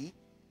Eli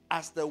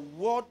as the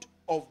word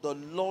of the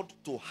Lord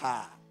to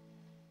her.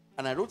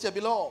 And I wrote here,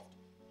 beloved,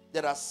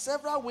 there are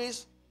several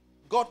ways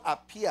God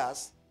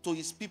appears to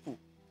his people,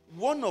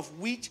 one of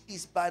which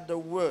is by the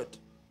word.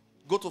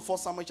 Go to 1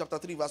 Samuel chapter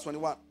 3, verse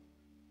 21.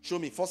 Show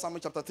me 1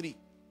 Samuel chapter 3,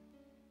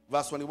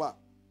 verse 21.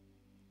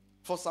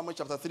 1 Samuel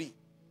chapter 3,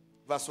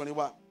 verse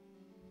 21.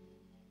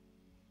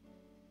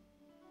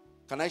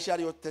 Can I share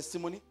your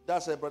testimony?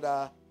 That's a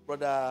brother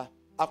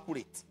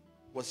Accurate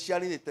was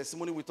sharing a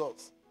testimony with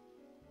us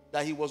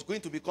that he was going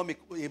to become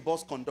a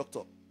bus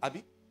conductor.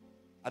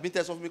 Abi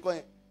tells of me.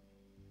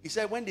 He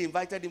said when they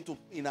invited him to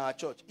in our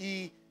church,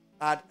 he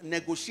had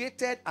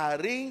negotiated,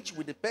 arranged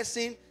with the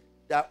person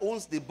that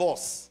owns the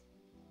bus.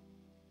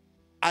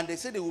 And they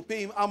said they will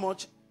pay him how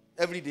much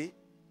every day?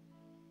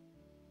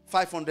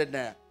 500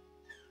 naira.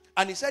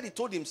 And he said he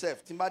told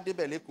himself, Timba de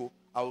Beleko,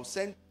 I will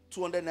send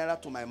 200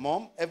 naira to my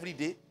mom every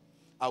day.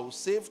 I will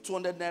save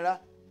 200 naira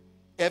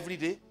every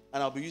day.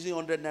 And I'll be using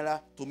 100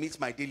 naira to meet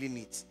my daily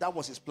needs. That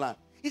was his plan.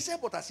 He said,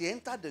 but as he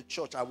entered the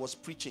church, I was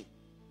preaching.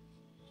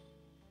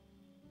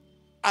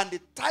 And the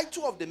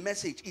title of the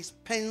message is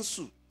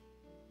Pencil.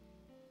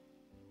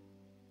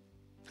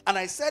 And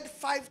I said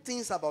 5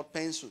 things about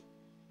pencil.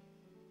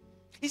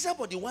 He said,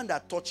 but the one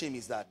that touched him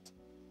is that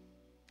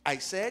I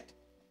said,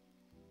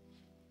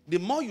 the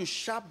more you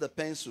sharp the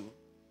pencil,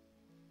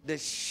 the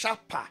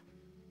sharper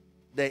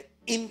the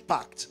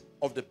impact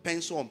of the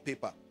pencil on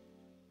paper.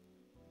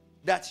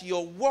 that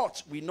your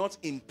worth will not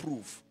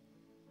improve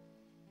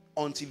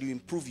until you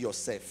improve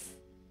yourself.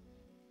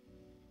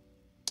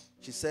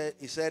 He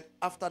said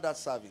after that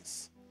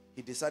service,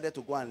 he decided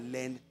to go and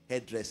learn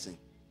hairdressing.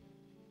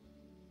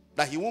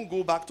 That he won't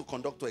go back to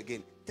conductor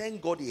again.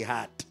 Thank God he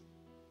had.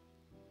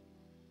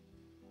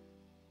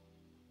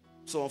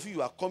 Some of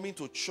you are coming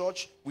to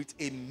church with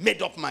a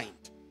made-up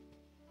mind.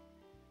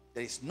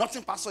 There is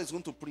nothing pastor is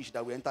going to preach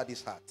that will enter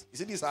this heart. You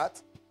see this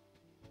heart?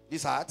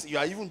 This heart? You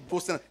are even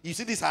boasting. You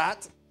see this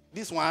heart?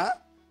 This one?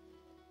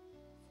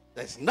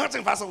 There's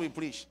nothing pastor will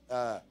preach.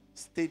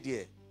 Stay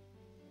there.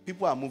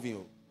 People are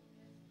moving.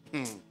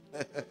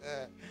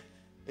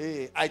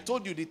 Hey, I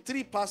told you the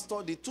two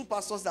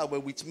pastors that were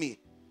with me,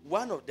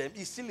 one of them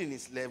is still in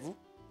his level.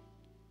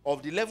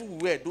 Of the level we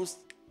were those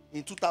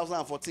in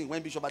 2014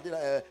 when Bishop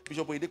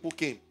Oyedepo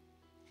came.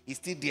 He's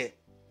still there.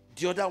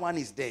 The other one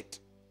is dead.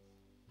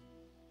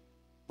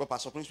 But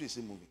Pastor Princewill is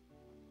still moving.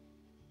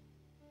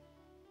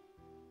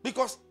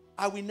 Because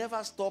I will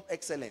never stop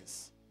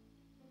excellence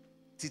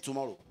till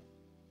tomorrow.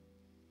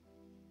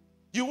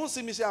 You won't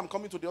see me say I'm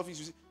coming to the office.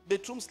 You see,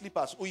 bedroom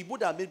slippers. Oyibo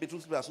that made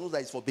bedroom slippers knows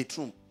that it's for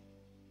bedroom.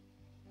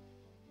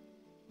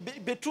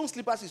 Bedroom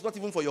slippers is not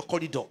even for your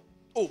corridor.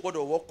 Oh, but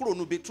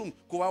no bedroom.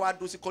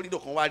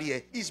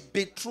 Corridor it's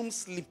bedroom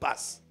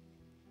slippers.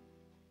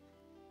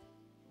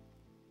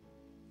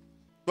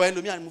 But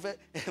I move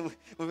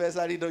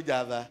sorry do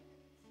Java.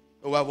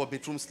 Oh, I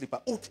bedroom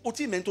slipper.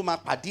 Oti mento ma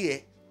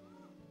padi.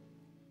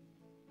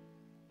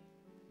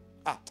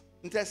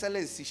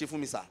 Excellence for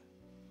me, sir.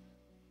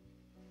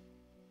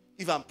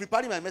 If I'm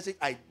preparing my message,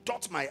 I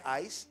dot my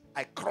I's,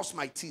 I cross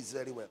my T's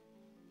very well.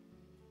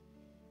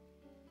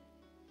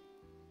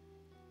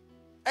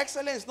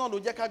 Excellence not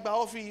Lojekagba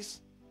office.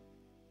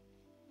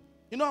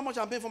 You know how much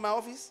I'm paying for my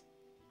office?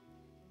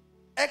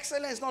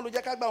 Excellence not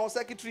Lojekagba on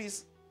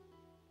secretaries.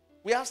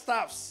 We have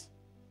staffs.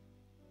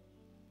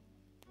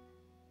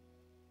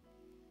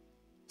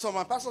 So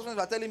my pastors friends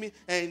are telling me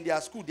in their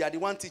school they are the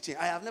one teaching.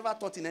 I have never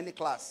taught in any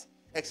class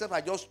except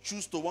I just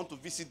choose to want to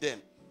visit them.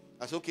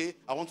 I say, okay,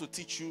 I want to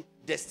teach you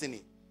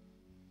destiny.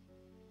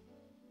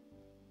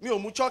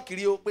 You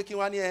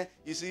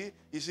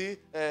see,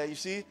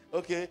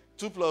 okay,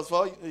 2 plus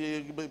 4,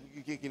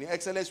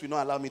 excellence will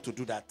not allow me to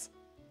do that.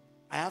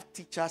 I have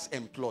teachers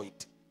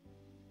employed.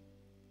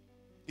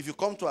 If you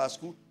come to our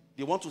school,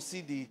 they want to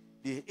see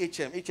the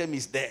HM. HM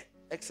is there.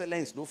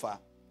 Excellence, no far.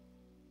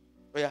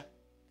 Oh yeah.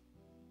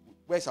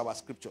 Where's our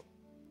scripture?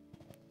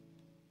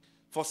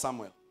 1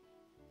 Samuel.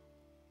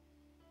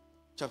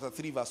 Chapter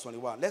 3, verse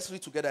 21. Let's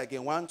read together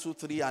again. 1, 2,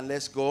 3, and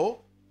let's go.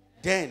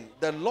 Then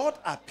the Lord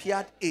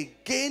appeared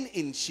again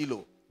in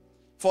Shiloh.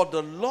 For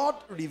the Lord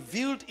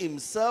revealed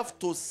himself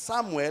to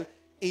Samuel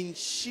in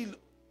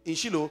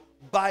Shiloh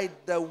by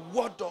the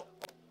word of...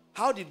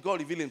 How did God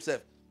reveal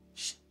himself?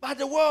 By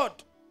the word.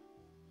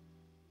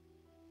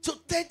 So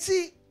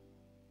 30.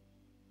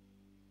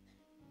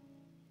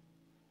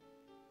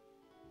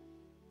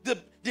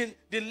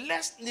 The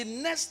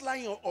next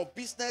line of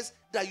business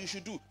that you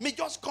should do may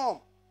just come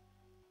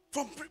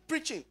from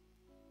preaching.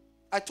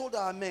 I told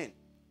our men,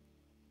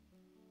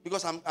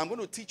 because I'm going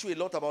to teach you a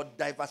lot about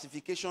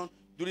diversification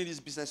during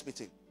this business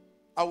meeting.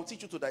 I will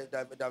teach you to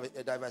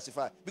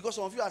diversify. Because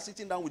some of you are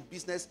sitting down with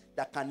business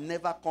that can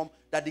never come,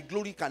 that the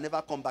glory can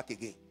never come back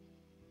again.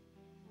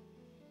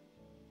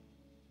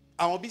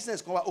 Our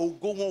business go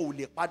on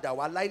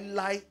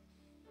lie.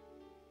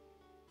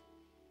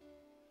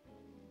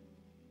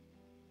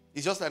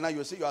 It's just like now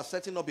you say you are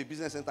setting up a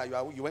business center.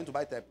 You went to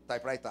buy a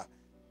typewriter.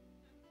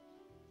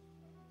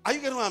 Are you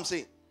getting what I'm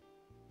saying?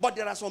 But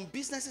there are some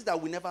businesses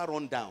that will never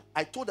run down.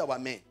 I told our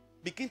men,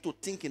 begin to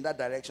think in that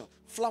direction.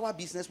 Flower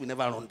business will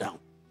never run down.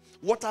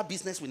 Water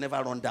business will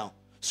never run down.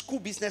 School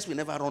business will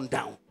never run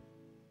down.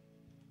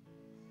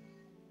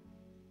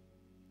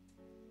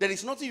 There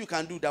is nothing you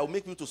can do that will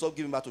make you to stop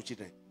giving back to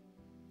children.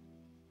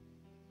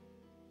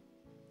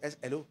 Yes,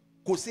 hello?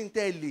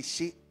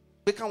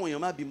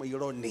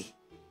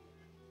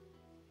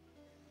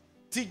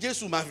 Ti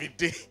Jesu ma fi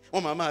de, o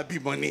mama bi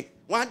money.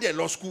 One day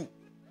law school.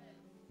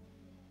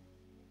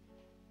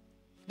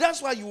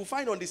 That's why you will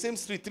find on the same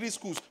street 3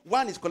 schools.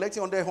 One is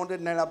collecting 100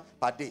 naira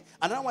per day.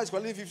 Another one is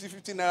collecting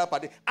 50 naira per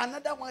day.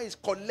 Another one is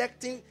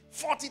collecting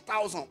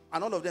 40,000.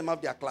 And all of them have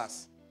their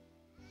class.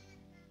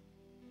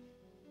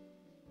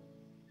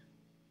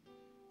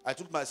 I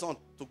took my son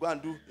to go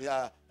and do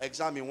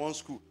exam in one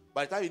school.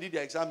 By the time he did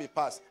the exam, he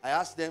passed. I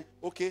asked them,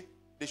 okay,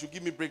 they should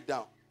give me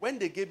breakdown. When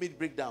they gave me the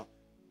breakdown,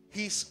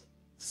 his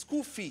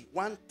school fee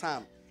 1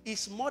 term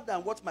is more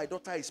than what my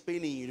daughter is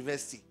paying in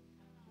university.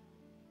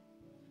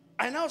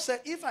 I now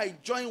said, if I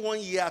join 1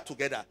 year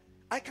together,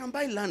 I can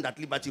buy land at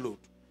Liberty Road.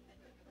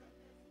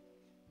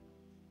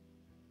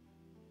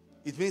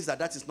 It means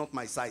that is not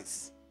my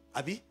size.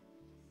 Abi,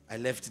 I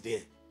left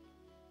there.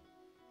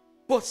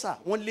 But sir,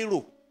 1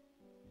 little.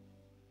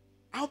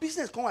 Our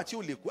business come at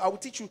you. I will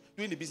teach you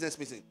during the business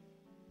meeting.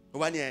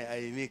 One year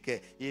I make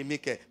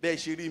it. Be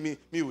shiri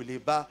mi will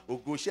ba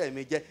ogo share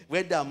me je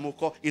whether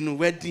moko inu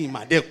wedding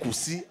ma de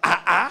kusi.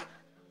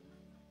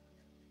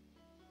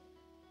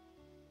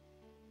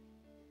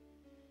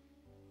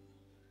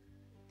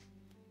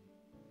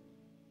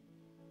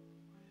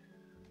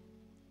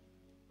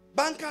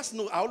 Bankers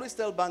know. I always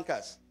tell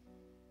bankers,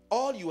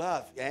 all you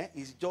have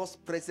is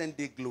just present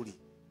day glory.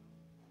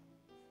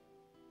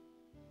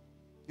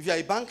 If you are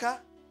a banker,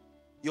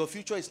 your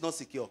future is not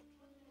secure.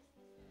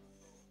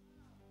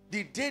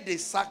 The day they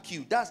sack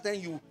you, that's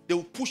then they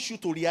will push you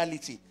to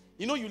reality.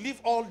 You know, you live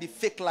all the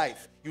fake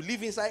life. You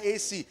live inside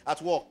AC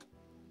at work.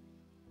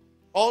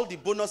 All the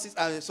bonuses,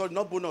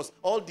 not bonus,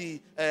 all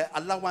the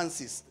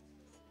allowances,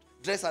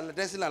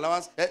 dressing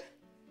allowance.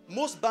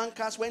 Most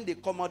bankers, when they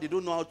come out, they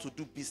don't know how to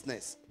do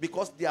business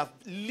because they have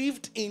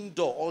lived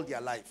indoor all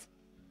their life.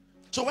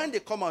 So when they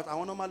come out, I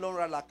want to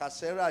malonra la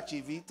casera,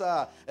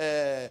 chivita,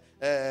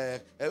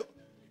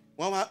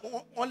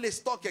 only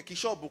stock a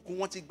kishop who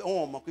want it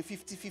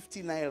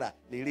 50 naira.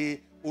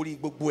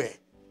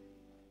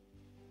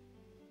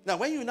 Now,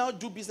 when you now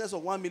do business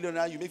of 1 million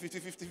naira, you make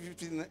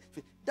 50.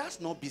 That's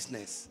not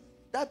business.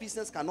 That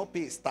business cannot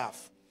pay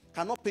staff,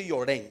 cannot pay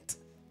your rent,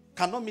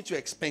 cannot meet your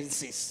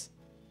expenses.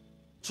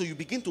 So you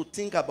begin to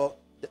think about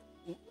the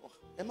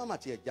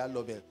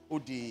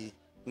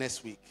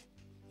next week.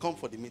 Come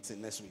for the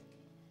meeting next week.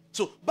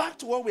 So back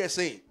to what we are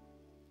saying.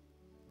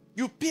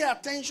 You pay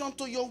attention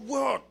to your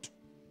word.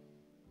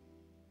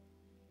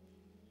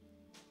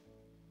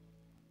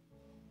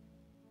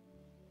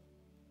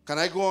 Can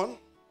I go on?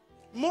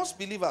 Most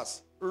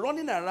believers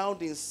running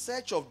around in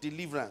search of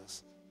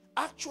deliverance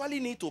actually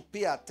need to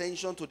pay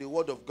attention to the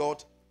word of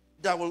God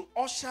that will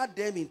usher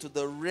them into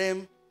the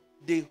realm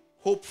they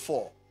hope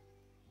for.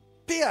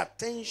 Pay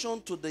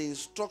attention to the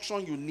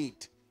instruction you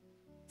need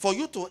for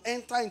you to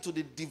enter into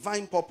the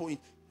divine purpose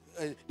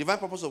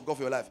of God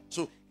for your life.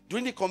 So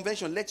during the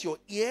convention, let your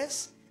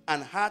ears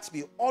and hearts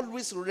be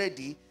always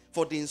ready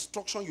for the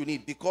instruction you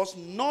need, because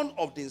none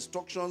of the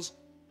instructions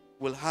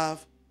will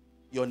have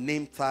your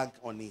name tag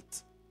on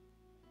it.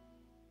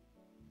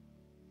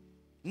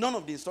 None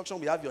of the instruction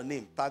will have your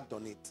name tagged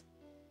on it.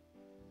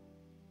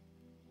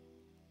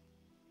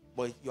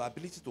 But your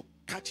ability to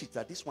catch it,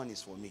 that this one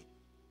is for me.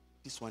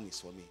 This one is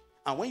for me.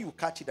 And when you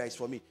catch it that is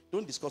for me,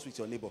 don't discuss with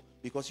your neighbor,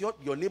 because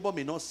your neighbor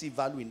may not see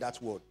value in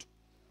that word.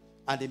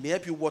 And they may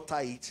help you water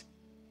it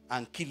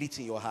and kill it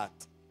in your heart.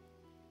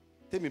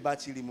 Tell me about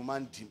Chili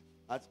Mumandim.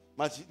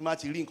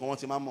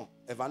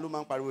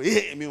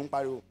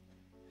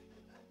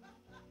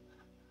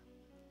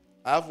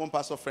 I have one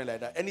pastor friend like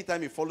that.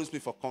 Anytime he follows me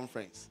for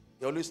conference,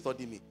 he always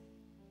study me.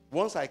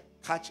 Once I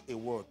catch a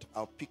word,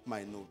 I'll pick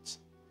my notes.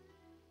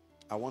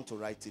 I want to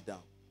write it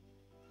down.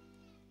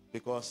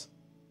 Because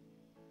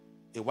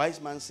a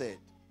wise man said,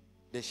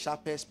 the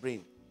sharpest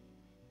brain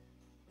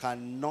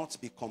cannot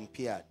be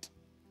compared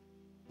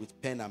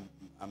with pen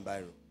and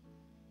biro.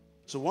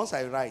 So once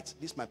I write,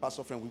 this my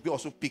pastor friend, we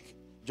also pick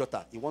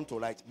Jota. He want to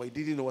write, but he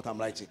didn't know what I'm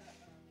writing.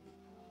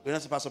 When I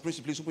say, Pastor Prince,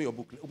 please open your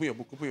book. Open your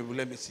book.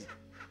 Let me see.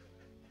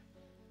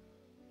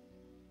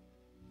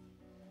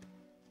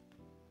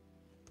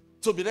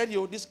 So be ready,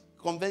 this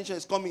convention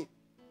is coming.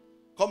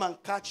 Come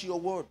and catch your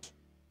word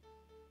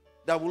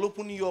that will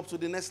open you up to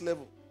the next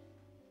level.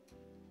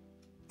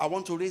 I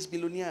want to raise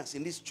billionaires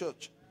in this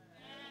church.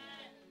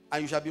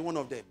 And you shall be one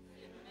of them.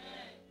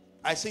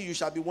 I say you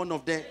shall be one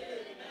of them.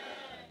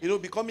 You know,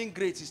 becoming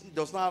great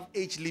does not have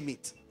age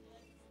limit.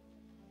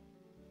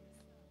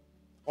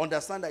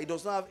 Understand that it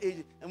does not have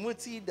age. I'm going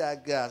to see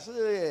that gas.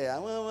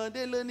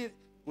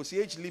 What's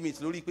the age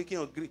limit?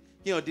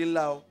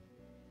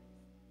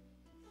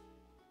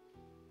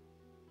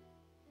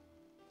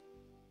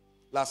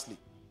 Lastly,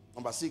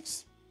 number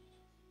 6.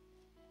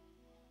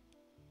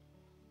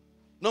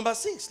 Number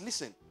 6,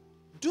 listen.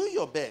 Do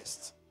your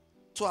best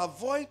to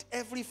avoid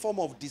every form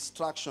of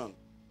distraction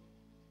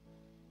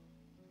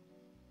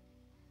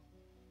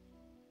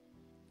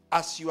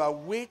as you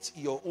await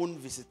your own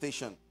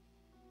visitation.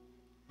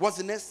 What's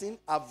the next thing?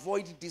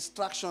 Avoid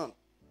distraction.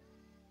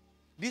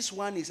 This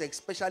one is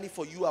especially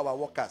for you, our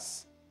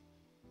workers.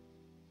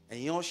 And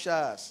your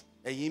ushers,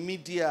 and your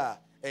media,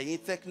 and your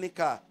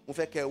technical.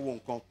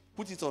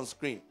 Put it on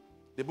screen.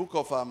 The book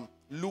of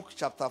Luke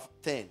chapter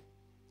 10,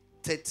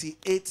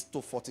 38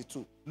 to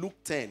 42. Luke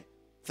 10,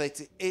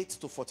 38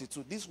 to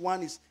 42. This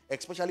one is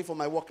especially for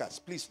my workers.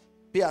 Please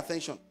pay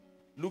attention.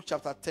 Luke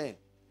chapter 10,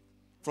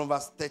 from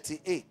verse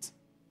 38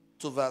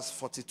 to verse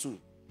 42.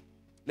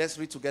 Let's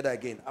read together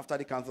again after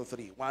the count of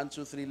 3. 1,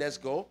 2, 3, let's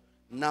go.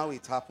 Now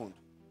it happened,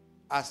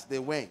 as they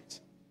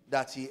went,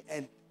 that he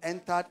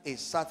entered a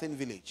certain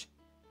village,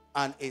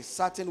 and a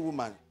certain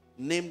woman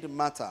named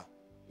Martha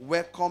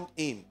welcomed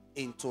him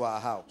into her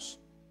house.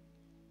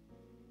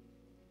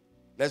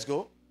 Let's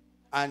go.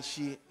 And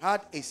she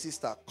had a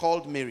sister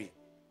called Mary,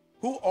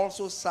 who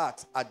also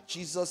sat at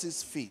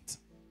Jesus' feet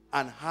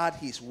and heard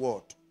his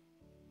word.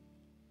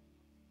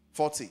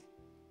 40.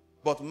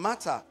 But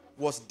Martha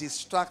was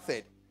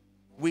distracted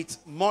with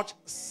much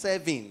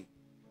serving,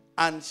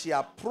 and she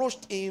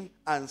approached him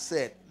and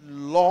said,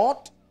 Lord,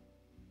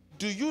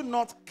 do you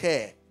not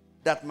care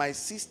that my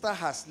sister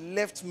has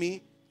left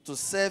me to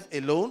serve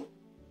alone?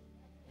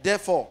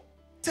 Therefore,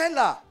 tell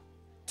her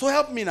to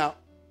help me now.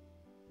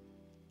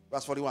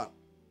 Verse 41.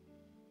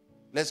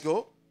 Let's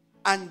go.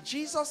 And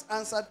Jesus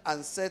answered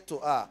and said to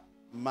her,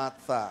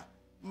 Martha,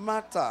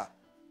 Martha,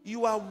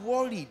 You are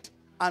worried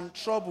and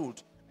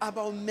troubled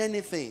about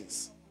many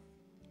things.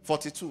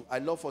 42. I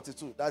love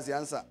 42. That's the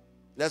answer.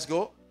 Let's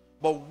go.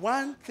 But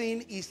one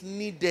thing is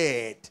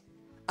needed,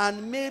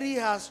 and Mary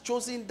has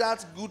chosen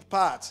that good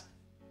part,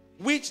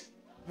 which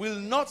will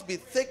not be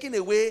taken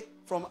away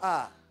from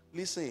her.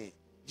 Listen,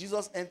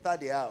 Jesus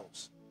entered the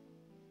house.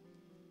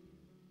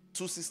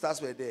 Two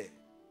sisters were there.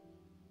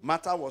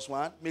 Martha was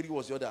one, Mary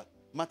was the other.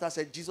 Martha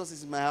said, Jesus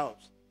is in my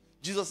house.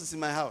 Jesus is in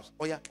my house.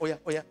 Oh yeah, oh yeah,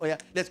 oh yeah, oh yeah.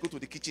 Let's go to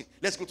the kitchen.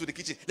 Let's go to the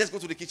kitchen. Let's go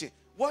to the kitchen.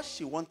 What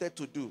she wanted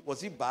to do,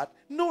 was it bad?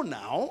 No,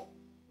 now.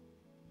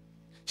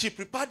 She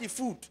prepared the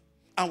food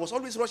and was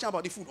always rushing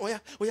about the food. Oh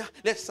yeah,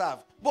 let's serve.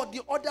 But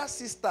the other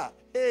sister,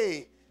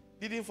 hey,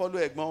 didn't follow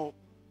Egmont.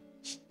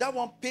 That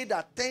one paid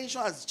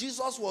attention as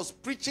Jesus was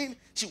preaching.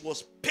 She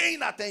was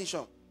paying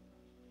attention.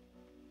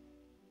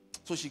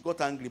 So she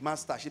got angry.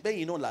 Master, she bet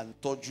you know la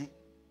ntoju.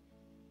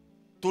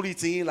 Tori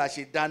tin la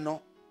she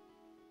dano.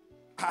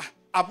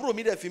 Àbúrò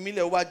mi dẹ̀ fi mí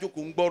lẹ̀ wá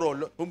jókòó ń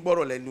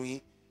gbọ́rọ̀ lẹ́nu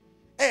yín.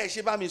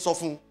 Ṣé bá mi sọ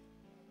fún.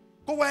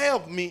 Kó wá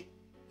help me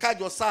ká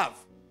jọ serve.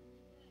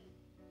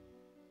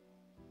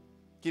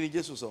 Kí ni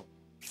Jésù sọ?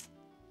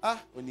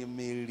 Ó ní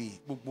Mary,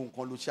 gbogbo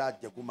nǹkan ló ṣáà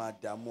jẹ́ kó máa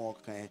dààmú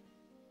ọkàn ẹ.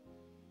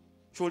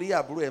 Sórí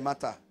àbúrò ẹ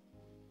Martha.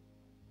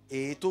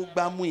 Èyí tó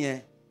gbá mú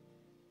yẹn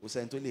kò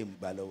sẹ́ni tó lè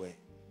gbà lọ́wọ́ ẹ̀.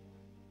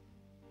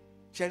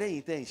 Ṣẹ̀rẹ́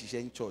yìí tẹ́ ń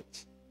ṣiṣẹ́ ní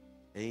church.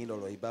 Ẹ̀yin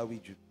lọ̀rọ̀ ìbáwí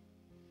jù.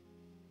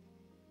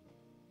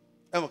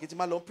 Ẹ mọ̀ kí tí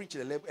máa lọ preach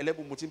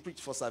ẹlẹ́bùn mo ti ń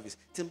preach for service.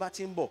 Tí n bá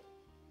ti ń bọ̀,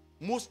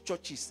 most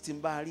churches tí n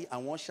bá rí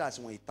àwọn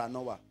ṣáàṣì wọn ìtaná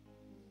wà.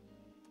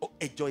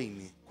 Ẹjọ́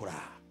ìní kúrà.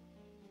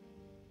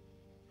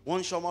 Wọ́n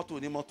ń ṣọ́ mọ́tò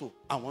ní mọ́tò.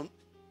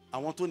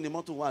 Àwọn tó ní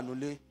mọ́tò wà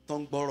nílé tó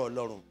ń gbọ́rọ̀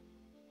Ọlọ́run.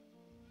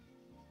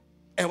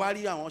 Ẹ wá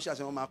rí àwọn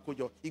ṣáàṣì wọn máa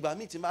kójọ. Ìgbà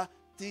míì tí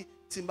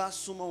n bá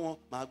súnmọ́ wọn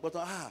máa gbọ́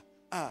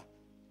tán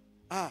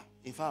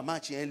in fact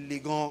match yẹn le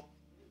gan.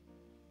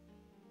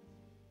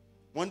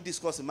 Wọ́n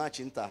discuss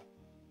match ń ta.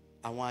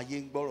 Àwọn ayé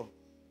ń gbọ́rọ̀.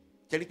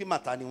 Kẹ́rí pé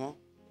màtá ni wọ́n.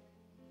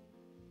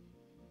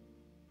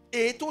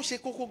 Èyí tó ṣe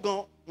kókó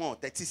gan wọn ò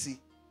tẹ́tí sí.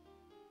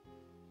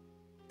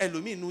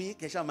 Ẹlòmíì inú yín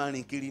kẹ́ṣà máa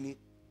rìn kiri ni.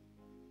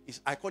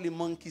 I call it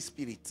monkey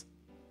spirit.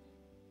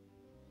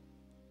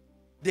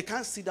 They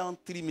can't sit down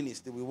 3 minutes,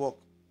 they will walk.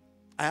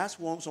 I asked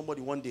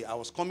somebody one day,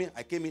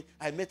 I came in,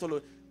 I met all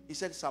of, he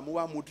said,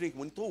 Samuel, mo drink.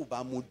 Mo ní tó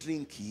bá mo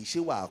drink yìí,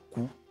 ṣé wàá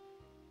kú?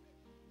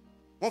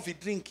 Wọ́n fi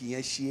drink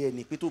yẹn ṣe ẹ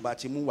ni pé tó bá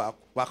ti mú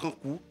wàá kàn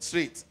kú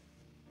straight.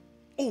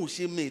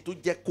 Ṣe me tó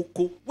jẹ́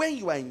kókó. When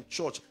you are in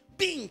church,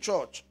 be in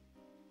church.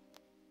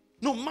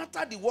 No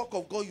matter the work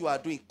of God you are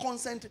doing,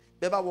 concentrate.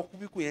 Bẹ́ẹ̀ work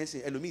kúbíkù yẹn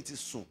ṣe ẹlòmíì ti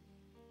sùn.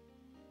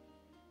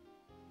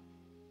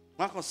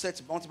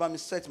 Wọ́n ti bá mi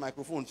set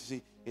microphone to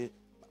say,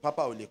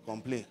 Papa ò lè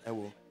complain. Ẹ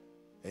wo,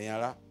 ẹ̀yin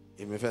ará,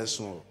 èmi fẹ́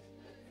sùn o.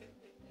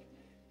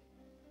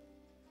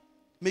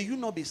 May you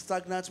not be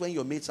stagnant when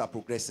your mates are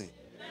progressing.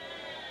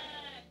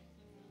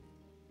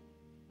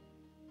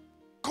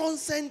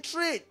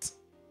 Concentrate.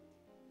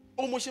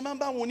 Mo ṣe máa ń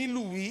bá wọn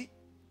nílùú wí.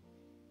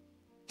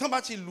 Tán bá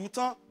ti lù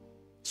tán.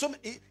 So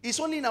it's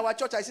only in our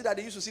church I see that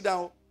they used to sit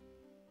down.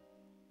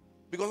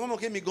 Because wọ́n mọ̀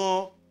kí mi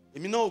gan,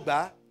 èmi náà ò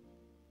gbà.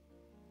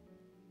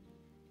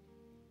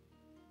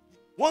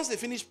 Once they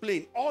finish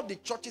playing, all the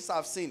churches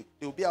I've seen,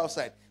 they will be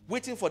outside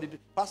waiting for the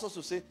pastors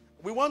to say,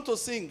 we want to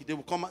sing. They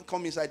will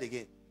come inside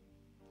again.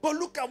 But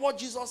look at what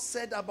Jesus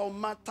said about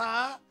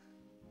Martha.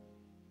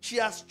 She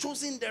has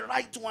chosen the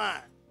right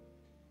one.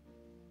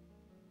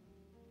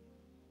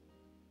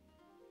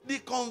 The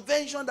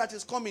convention that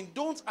is coming,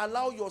 don't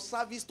allow your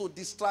service to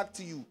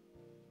distract you.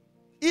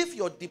 If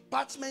your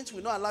department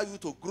will not allow you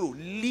to grow,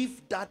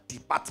 leave that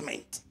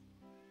department.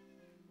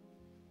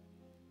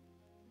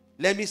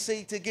 Let me say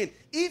it again.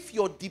 If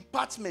your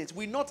department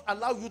will not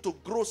allow you to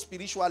grow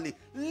spiritually,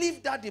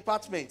 leave that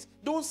department.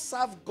 Don't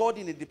serve God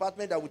in a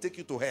department that will take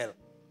you to hell.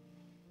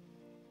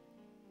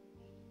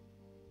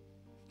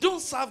 Don't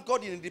serve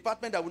God in a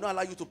department that will not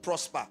allow you to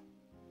prosper.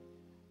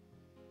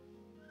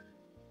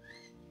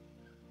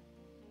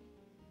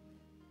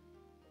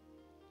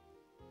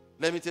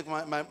 Let me take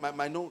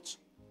my notes.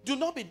 Do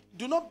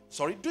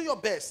your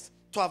best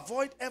to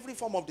avoid every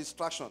form of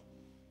distraction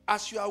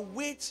as you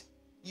await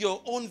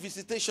your own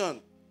visitation.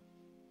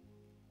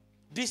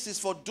 This is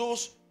for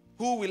those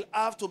who will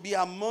have to be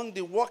among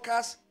the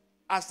workers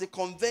as the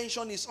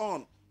convention is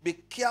on. Be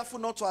careful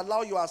not to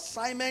allow your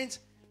assignment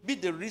be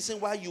the reason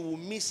why you will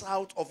miss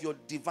out of your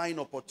divine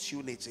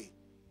opportunity.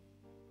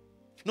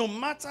 No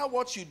matter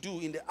what you do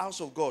in the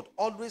house of God,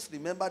 always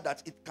remember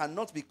that it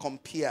cannot be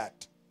compared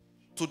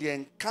to the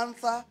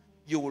encounter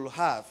you will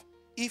have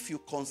if you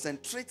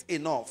concentrate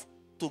enough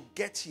to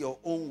get your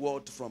own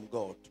word from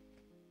God.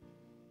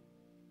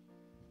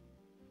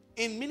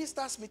 In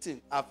ministers'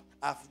 meeting,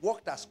 I've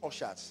worked as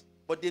ushers,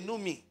 but they know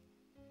me.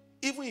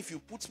 Even if you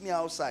put me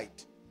outside,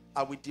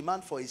 I will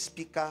demand for a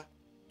speaker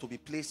to be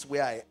placed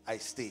where I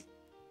stay.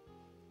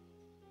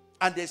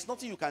 And there's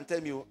nothing you can tell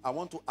me. I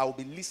will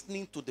be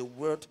listening to the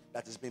word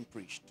that is being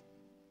preached.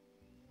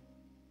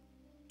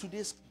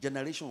 Today's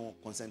generation will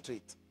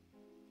concentrate.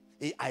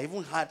 I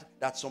even heard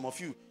that some of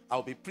you,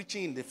 I'll be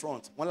preaching in the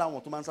front.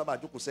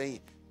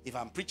 If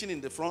I'm preaching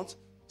in the front,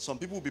 some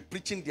people will be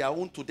preaching their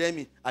own to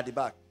them at the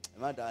back.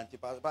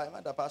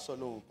 Pastor,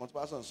 go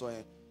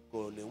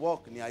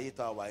walk near it.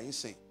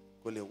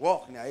 Go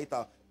walk near it.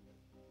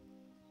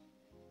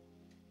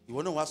 You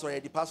want to know what's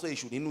already pastor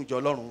issue in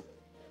Jolon.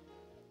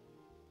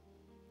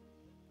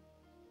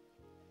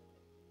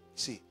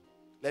 See,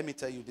 let me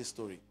tell you this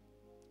story.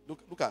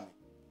 Look at me.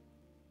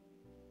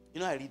 You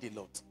know, I read a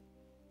lot.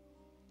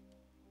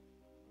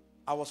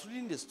 I was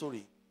reading the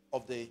story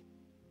of the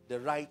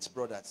Wright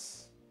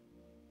brothers.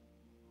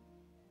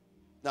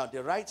 Now,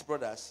 the Wright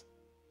brothers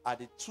are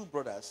the two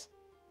brothers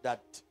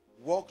that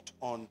worked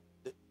on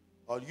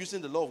or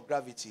using the law of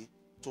gravity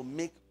to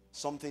make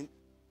something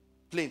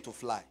plane to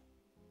fly.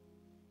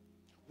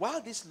 While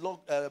these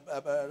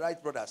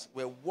Wright brothers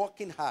were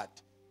working hard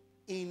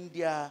in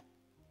their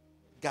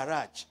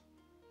garage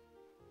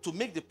to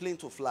make the plane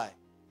to fly,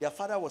 their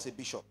father was a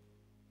bishop.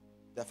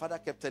 Their father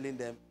kept telling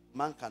them,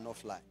 man cannot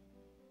fly.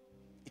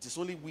 It is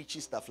only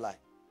witches that fly.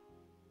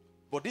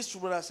 But these two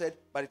brothers said,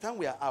 by the time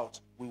we are out,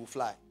 we will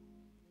fly.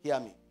 Hear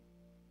me.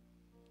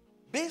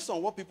 Based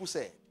on what people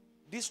said,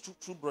 these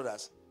two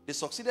brothers, they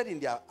succeeded in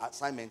their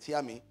assignment.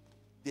 Hear me.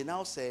 They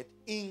now said,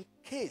 in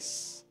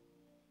case,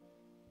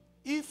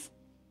 if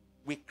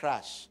we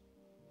crash,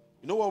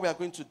 you know what we are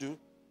going to do?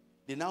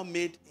 They now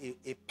made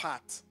a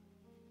path.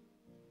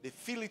 They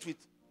fill it with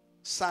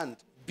sand,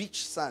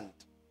 beach sand.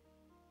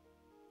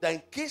 That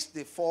in case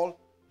they fall,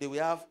 they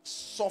will have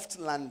soft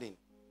landing.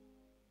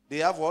 They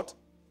have what?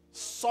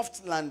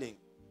 Soft landing.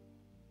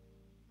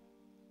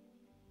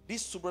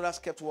 These two brothers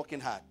kept working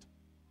hard.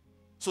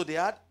 So they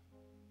had,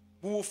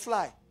 we will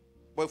fly.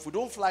 But if we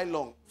don't fly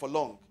for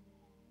long,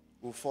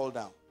 we'll fall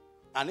down.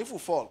 And if we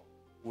fall,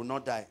 we'll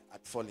not die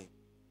at falling.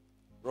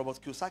 Robert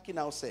Kiyosaki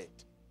now said,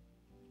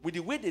 with the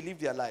way they live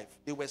their life,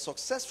 they were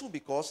successful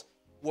because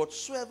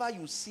whatsoever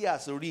you see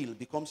as real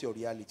becomes your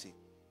reality.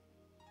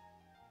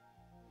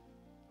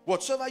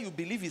 Whatsoever you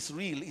believe is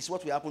real is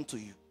what will happen to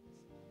you.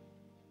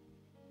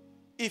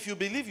 If you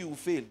believe you will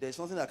fail, there's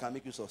nothing that can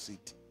make you succeed.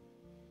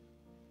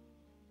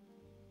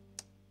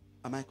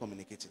 Am I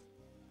communicating?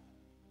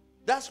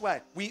 That's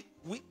why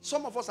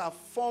some of us have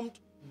formed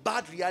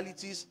bad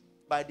realities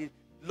by the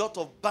lot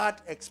of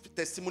bad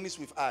testimonies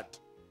we've had.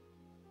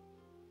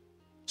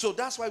 So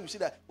that's why we see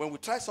that when we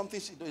try something,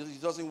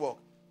 it doesn't work.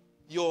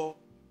 Your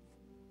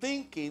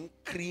thinking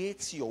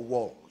creates your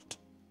world.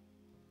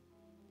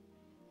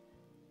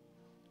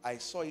 I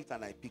saw it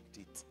and I picked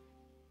it.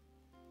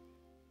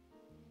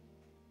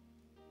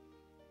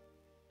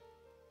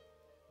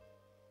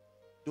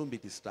 Don't be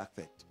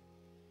distracted.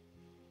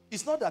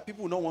 It's not that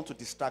people don't want to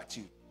distract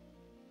you,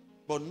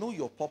 but know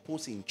your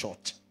purpose in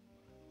church.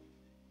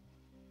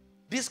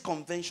 This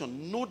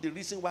convention, know the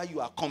reason why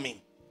you are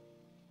coming.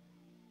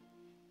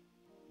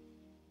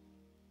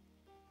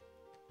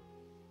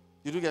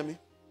 You do get me?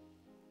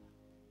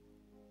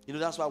 You know,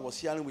 that's why I was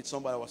sharing with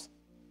somebody.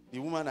 The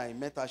woman I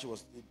met her, she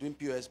was doing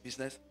POS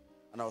business,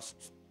 and I was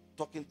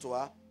talking to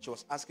her. She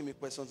was asking me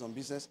questions on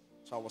business.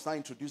 So I was now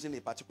introducing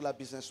a particular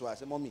business to her. I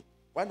said, Mommy,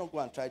 why not go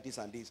and try this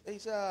and this? He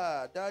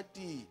said,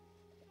 Daddy,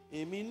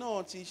 èmi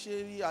náà ti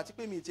ṣe rí àti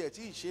pé mi ti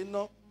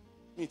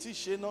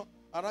ṣe ná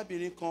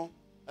arábìnrin kan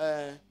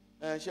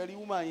ṣe rí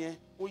woman yẹn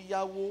ó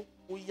yáwó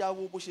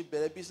bó ṣe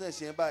bẹ̀rẹ̀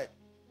business yẹn báyìí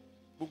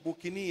gbogbo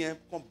kinní yẹn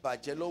kàn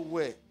bàjẹ́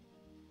lọ́wọ́ ẹ̀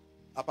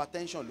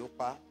hypertension ló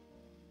pa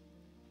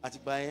àti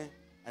gbà yẹn.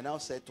 I now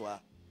said to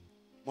her,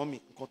 Mommy,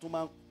 nǹkan tó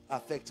máa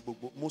affect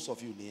most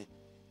of you nìyẹn.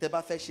 Tẹ́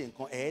bá fẹ́ ṣe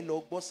nǹkan ẹ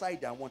lọ gbọ́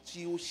side àwọn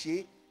tí ó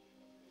ṣe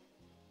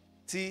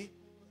tí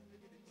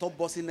tó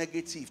bọ́ sí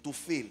negative to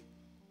fail.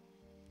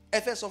 Ẹ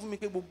fẹ́ sọ fún mi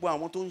pé gbogbo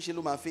àwọn tó ń ṣe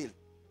ló máa fail.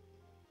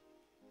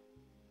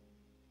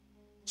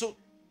 So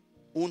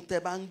ohun tẹ́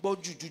bá ń gbọ́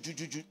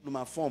jù ló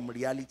máa form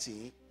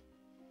reality.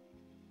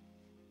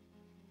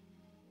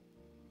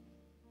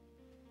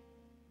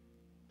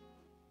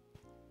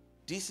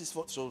 This is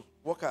for, so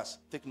workers,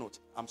 take note.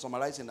 I'm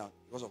summarizing now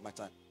because of my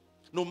time.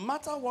 No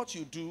matter what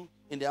you do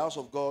in the house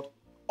of God,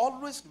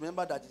 always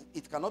remember that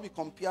it cannot be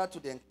compared to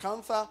the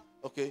encounter.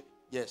 Okay,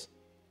 yes,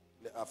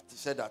 I've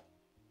said that.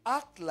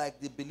 Act like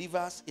the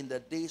believers in the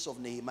days of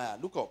Nehemiah.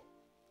 Look up.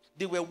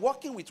 They were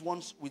walking with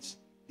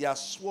their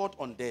sword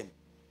on them,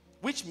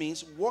 which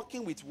means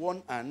walking with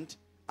one hand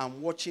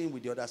and watching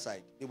with the other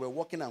side. They were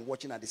walking and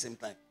watching at the same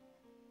time.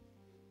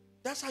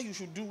 That's how you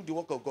should do the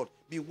work of God.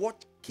 Be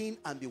walking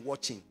and be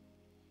watching.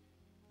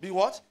 Be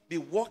what? Be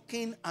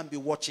walking and be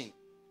watching.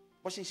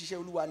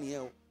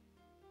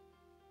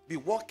 Be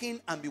walking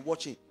and be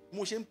watching.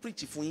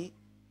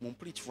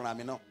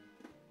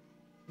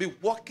 Be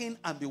walking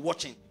and be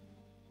watching.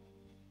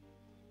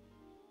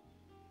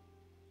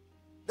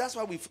 That's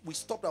why we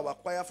stopped our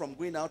choir from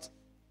going out.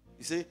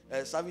 You say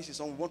service is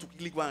on. We want to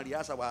quickly go and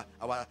rehearse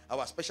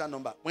our special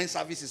number when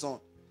service is on.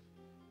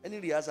 Any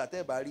rehearsal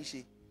tell ba ri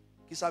se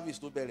ki service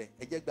to bere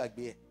e je gbagbe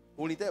e.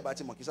 Orin tell ba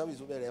ti mo ki service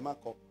to bere e ma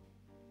ko.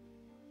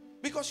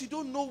 Because you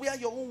don't know where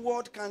your own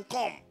word can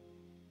come.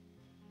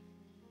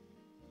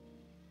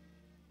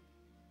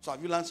 So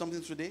have you learned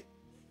something today?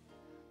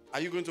 Are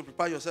you going to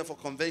prepare yourself for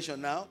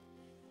convention now?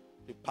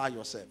 Prepare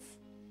yourself.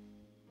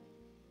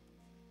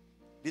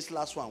 This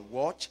last one,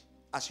 watch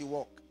as you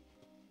walk.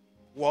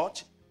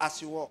 Watch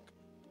as you walk.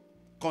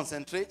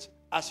 Concentrate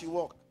as you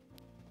walk.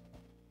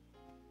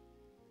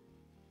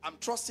 I'm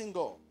trusting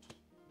God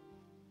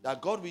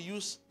that God will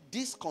use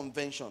this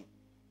convention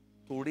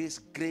to raise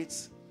great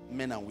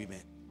men and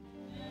women.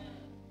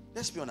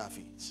 Let's be on our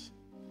feet.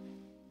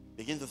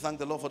 Begin to thank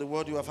the Lord for the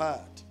word you have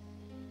heard.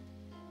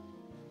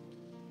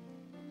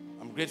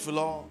 I'm grateful,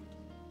 Lord,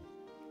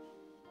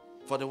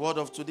 for the word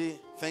of today.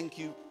 Thank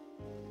you.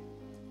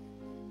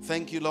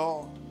 Thank you,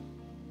 Lord.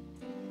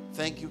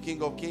 Thank you,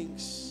 King of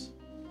Kings.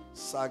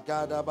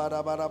 Sagada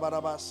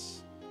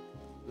barabarabas.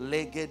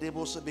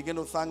 Begin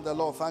to thank the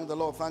Lord. Thank the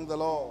Lord. Thank the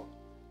Lord.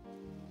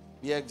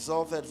 Be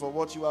exalted for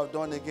what you have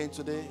done again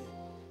today.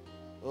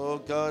 Oh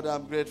God,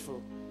 I'm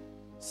grateful.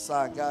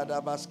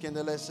 Sagada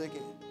baskendele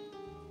sege.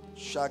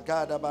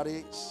 Shagada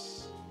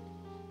baris.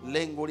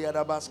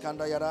 Lenguriada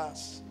baskanda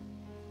yaras.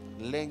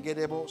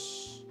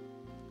 Lengedebos.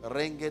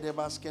 Rengede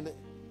baskende.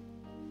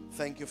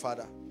 Thank you,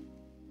 Father.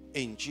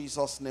 In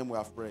Jesus' name we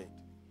have prayed.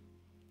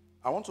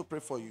 I want to pray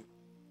for you.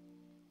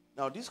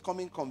 Now, this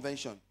coming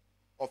convention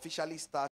officially starts